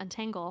signal to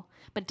untangle,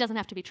 but it doesn't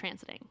have to be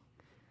transiting.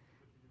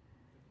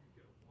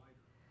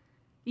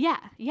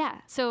 Yeah.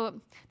 So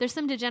there's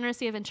some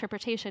degeneracy of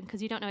interpretation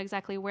because you don't know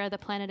exactly where the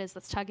planet is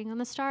that's tugging on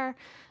the star.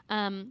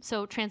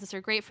 So transits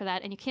are great for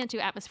that, and you can't do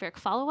atmospheric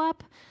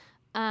follow-up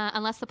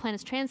unless the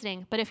planet's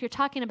transiting. But if you're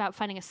talking about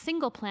finding a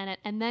single planet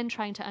and then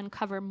trying to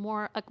uncover a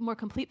more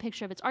complete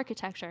picture of its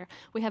architecture,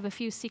 we have a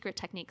few secret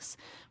techniques,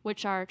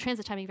 which are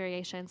transit timing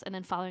variations and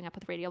then following up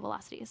with radial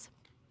velocities.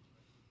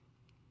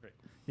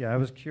 Yeah, I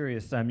was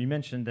curious. You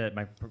mentioned that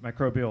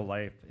microbial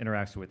life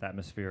interacts with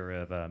atmosphere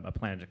of a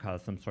planet to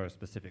cause some sort of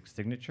specific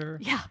signature.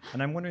 Yeah.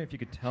 And I'm wondering if you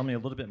could tell me a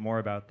little bit more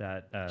about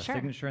that Sure.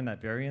 signature and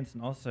that variance,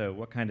 and also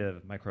what kind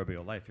of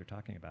microbial life you're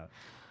talking about.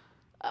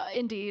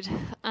 Indeed.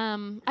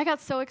 I got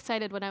so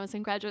excited when I was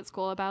in graduate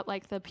school about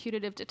like the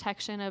putative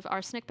detection of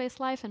arsenic-based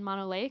life in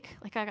Mono Lake.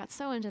 Like I got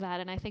so into that,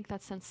 and I think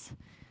that's since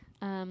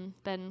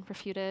been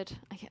refuted.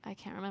 I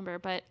can't remember,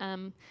 but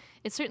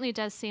it certainly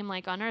does seem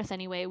like on Earth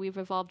anyway, we've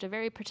evolved a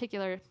very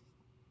particular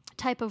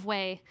type of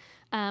way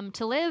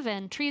to live,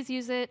 and trees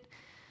use it,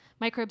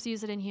 microbes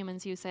use it, and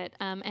humans use it.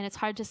 And it's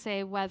hard to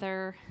say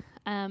whether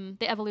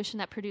the evolution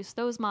that produced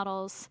those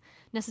models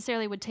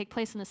necessarily would take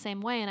place in the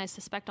same way, and I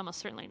suspect almost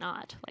certainly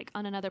not, like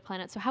on another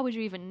planet. So how would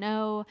you even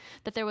know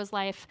that there was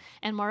life?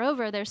 And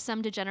moreover, there's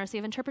some degeneracy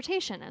of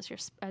interpretation, as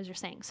you're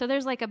saying. So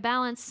there's like a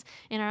balance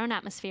in our own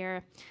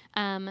atmosphere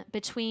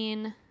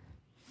between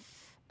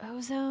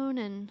ozone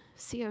and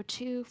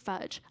CO2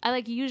 fudge. I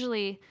like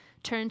usually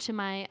turn to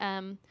my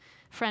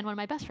friend, one of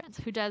my best friends,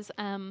 who does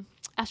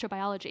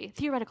astrobiology,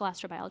 theoretical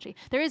astrobiology.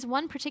 There is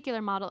one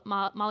particular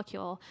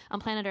molecule on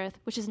planet Earth,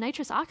 which is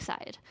nitrous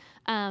oxide,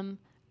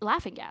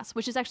 laughing gas,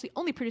 which is actually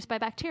only produced by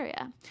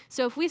bacteria.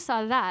 So if we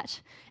saw that,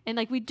 and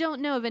like we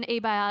don't know of an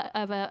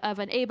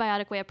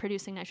abiotic way of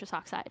producing nitrous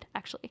oxide,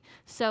 actually.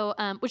 So,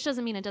 which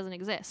doesn't mean it doesn't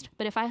exist.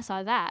 But if I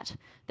saw that,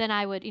 then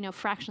I would,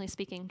 fractionally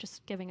speaking,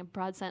 just giving a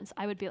broad sense,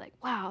 I would be like,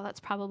 wow, that's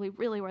probably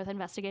really worth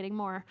investigating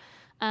more.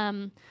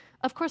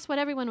 Of course, what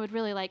everyone would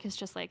really like is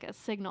just like a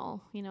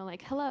signal,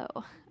 like hello.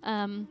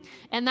 And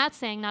that's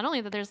saying not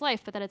only that there's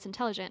life, but that it's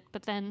intelligent.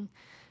 But then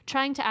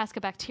trying to ask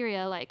a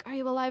bacteria, like, are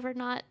you alive or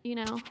not?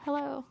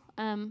 Hello,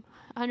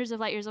 hundreds of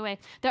light years away.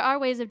 There are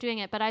ways of doing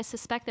it, but I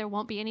suspect there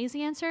won't be an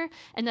easy answer,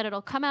 and that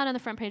it'll come out on the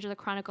front page of the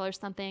Chronicle or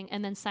something,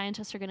 and then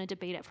scientists are going to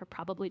debate it for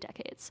probably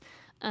decades.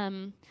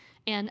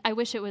 And I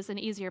wish it was an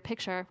easier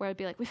picture where it'd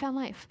be like, we found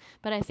life.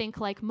 But I think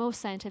like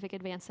most scientific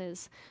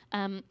advances,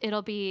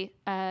 it'll be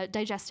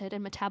digested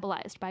and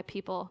metabolized by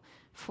people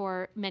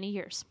for many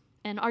years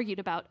and argued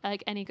about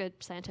like any good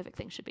scientific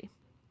thing should be.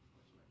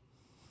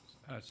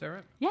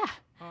 Sarah? Yeah.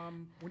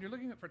 When you're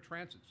looking for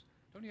transits,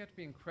 don't you have to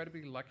be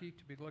incredibly lucky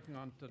to be looking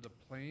onto the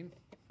plane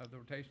of the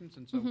rotations?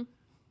 And so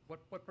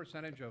what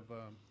percentage of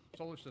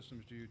solar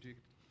systems do you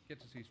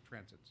get to see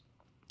transits?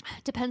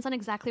 Depends on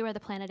exactly where the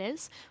planet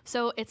is.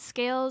 So it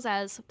scales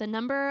as the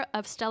number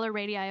of stellar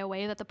radii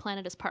away that the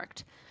planet is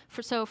parked.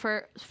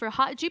 For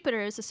hot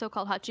Jupiters, the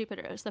so-called hot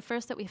Jupiters, the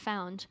first that we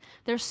found,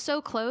 they're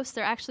so close,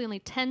 they're actually only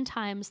 10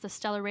 times the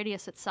stellar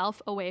radius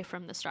itself away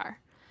from the star.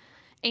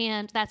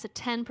 And that's a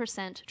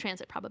 10%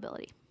 transit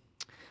probability.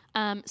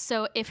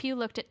 So if you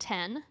looked at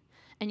 10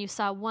 and you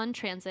saw one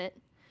transit,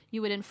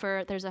 you would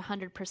infer there's a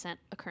 100%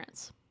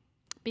 occurrence.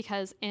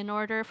 Because in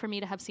order for me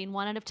to have seen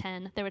 1 out of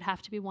 10, there would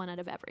have to be 1 out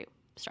of every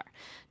star.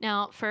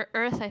 Now, for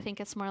Earth, I think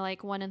it's more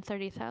like 1 in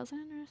 30,000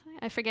 or something.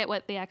 I forget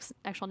what the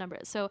actual number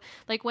is. So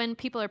like when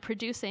people are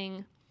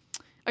producing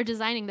or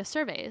designing the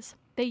surveys,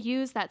 they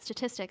use that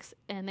statistics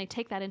and they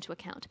take that into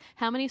account.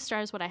 How many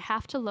stars would I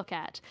have to look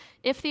at?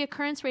 If the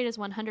occurrence rate is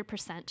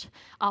 100%,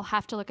 I'll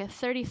have to look at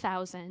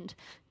 30,000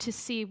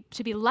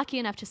 to be lucky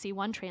enough to see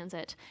one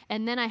transit.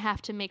 And then I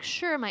have to make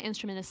sure my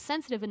instrument is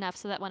sensitive enough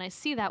so that when I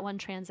see that one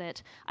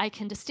transit, I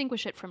can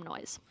distinguish it from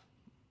noise.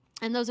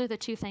 And those are the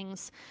two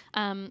things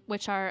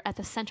which are at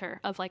the center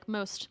of like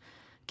most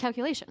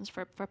calculations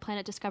for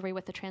planet discovery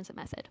with the transit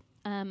method.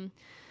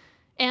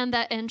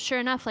 And sure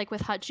enough, like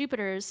with hot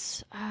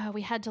Jupiters,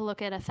 we had to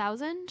look at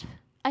 1,000,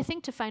 I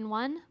think, to find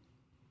one.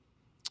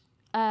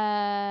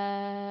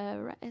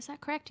 Is that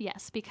correct?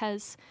 Yes,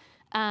 because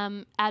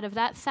out of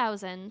that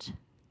 1,000,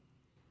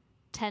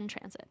 10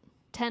 transit.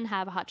 10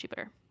 have a hot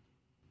Jupiter.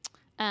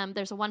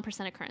 There's a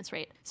 1% occurrence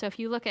rate. So if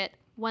you look at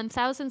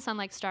 1,000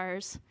 sun-like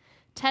stars,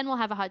 10 will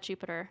have a hot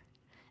Jupiter.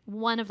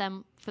 1 of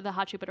them for the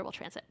hot Jupiter will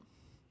transit.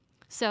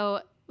 So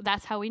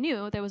that's how we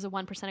knew there was a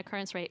 1%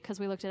 occurrence rate, because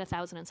we looked at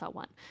 1,000 and saw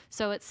 1.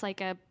 So it's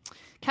like a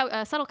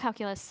subtle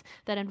calculus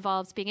that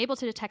involves being able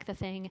to detect the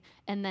thing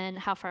and then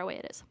how far away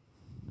it is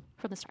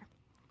from the star.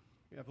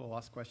 We have the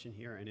last question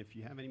here, and if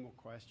you have any more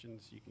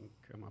questions, you can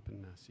come up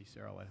and see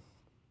Sarah later.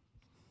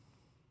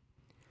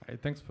 Hi,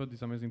 thanks for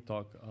this amazing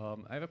talk.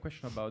 I have a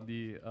question about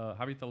the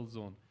habitable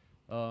zone.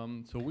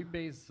 So we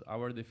base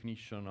our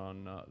definition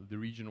on the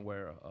region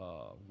where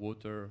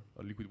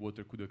liquid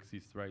water could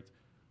exist, right?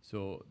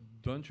 So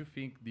don't you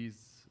think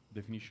this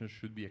definition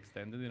should be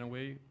extended in a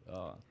way,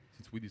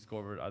 since we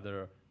discovered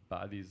other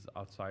bodies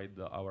outside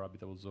our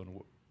habitable zone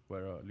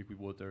where liquid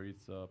water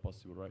is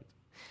possible, right?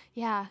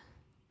 Yeah.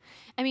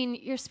 I mean,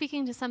 you're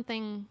speaking to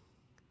something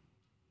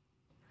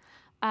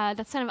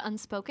that's kind of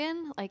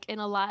unspoken, like in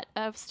a lot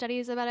of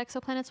studies about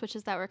exoplanets, which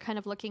is that we're kind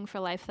of looking for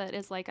life that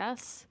is like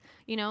us.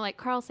 You know, like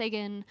Carl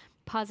Sagan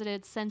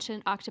posited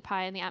sentient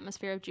octopi in the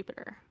atmosphere of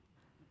Jupiter.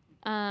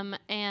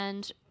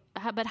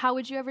 But how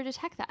would you ever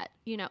detect that?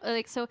 You know,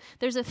 like, so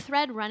there's a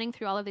thread running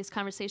through all of these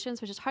conversations,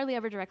 which is hardly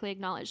ever directly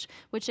acknowledged,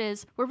 which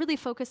is we're really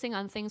focusing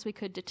on things we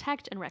could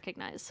detect and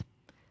recognize.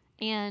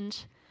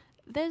 And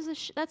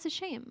that's a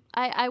shame.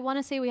 I want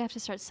to say we have to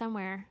start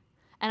somewhere.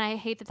 And I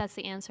hate that that's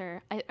the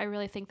answer. I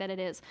really think that it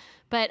is.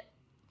 But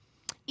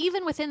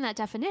even within that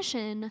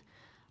definition,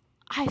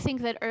 I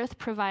think that Earth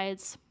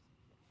provides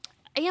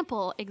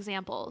ample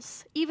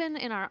examples, even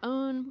in our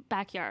own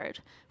backyard,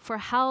 for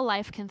how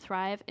life can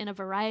thrive in a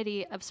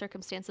variety of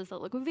circumstances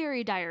that look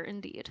very dire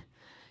indeed.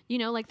 You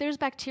know, like there's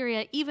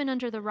bacteria even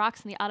under the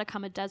rocks in the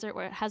Atacama Desert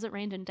where it hasn't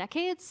rained in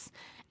decades.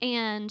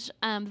 And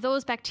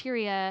those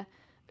bacteria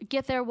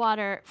get their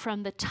water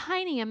from the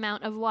tiny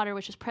amount of water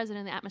which is present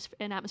in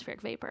the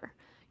atmospheric vapor.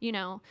 You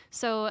know,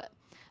 so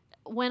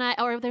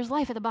or there's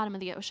life at the bottom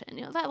of the ocean,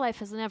 you know, that life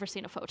has never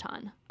seen a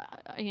photon,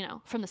 you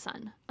know, from the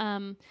sun.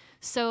 And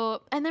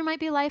there might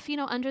be life, you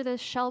know, under the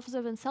shelves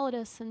of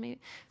Enceladus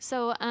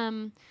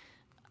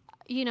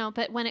you know,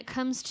 but when it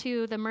comes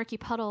to the murky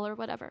puddle or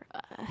whatever,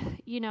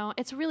 you know,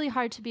 it's really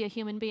hard to be a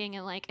human being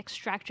and like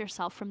extract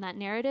yourself from that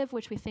narrative,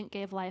 which we think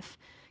gave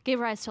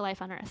rise to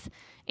life on Earth.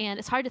 And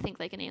it's hard to think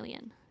like an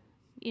alien,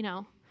 you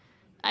know.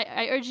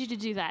 I urge you to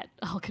do that.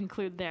 I'll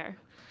conclude there.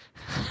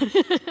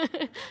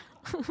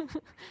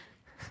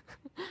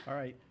 All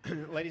right,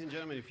 ladies and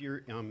gentlemen, if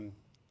you're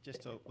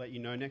just to let you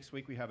know, next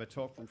week we have a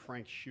talk from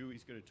Frank Hsu.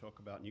 He's going to talk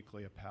about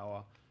nuclear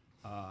power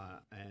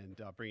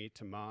and bring it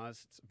to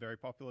Mars. It's a very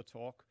popular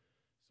talk,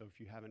 so if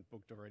you haven't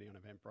booked already on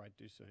Eventbrite,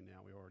 do so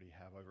now. We already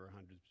have over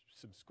 100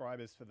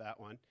 subscribers for that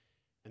one.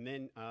 And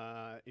then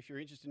if you're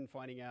interested in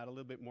finding out a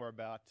little bit more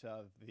about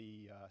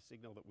the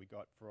signal that we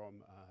got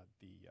from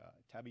the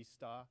Tabby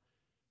star,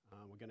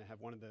 we're going to have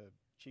one of the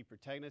chief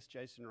protagonists,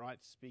 Jason Wright,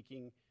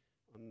 speaking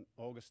on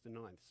August the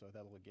 9th, so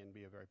that'll again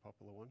be a very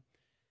popular one.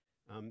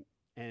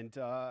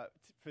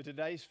 For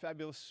today's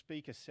fabulous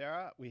speaker,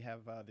 Sarah, we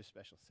have this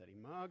special SETI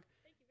mug.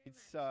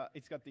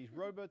 It's got these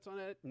robots on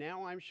it.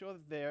 Now I'm sure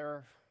that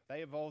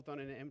they evolved on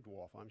an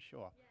M-dwarf, I'm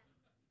sure. Yeah.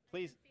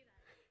 Please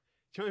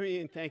join me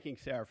in thanking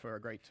Sarah for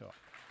a great talk.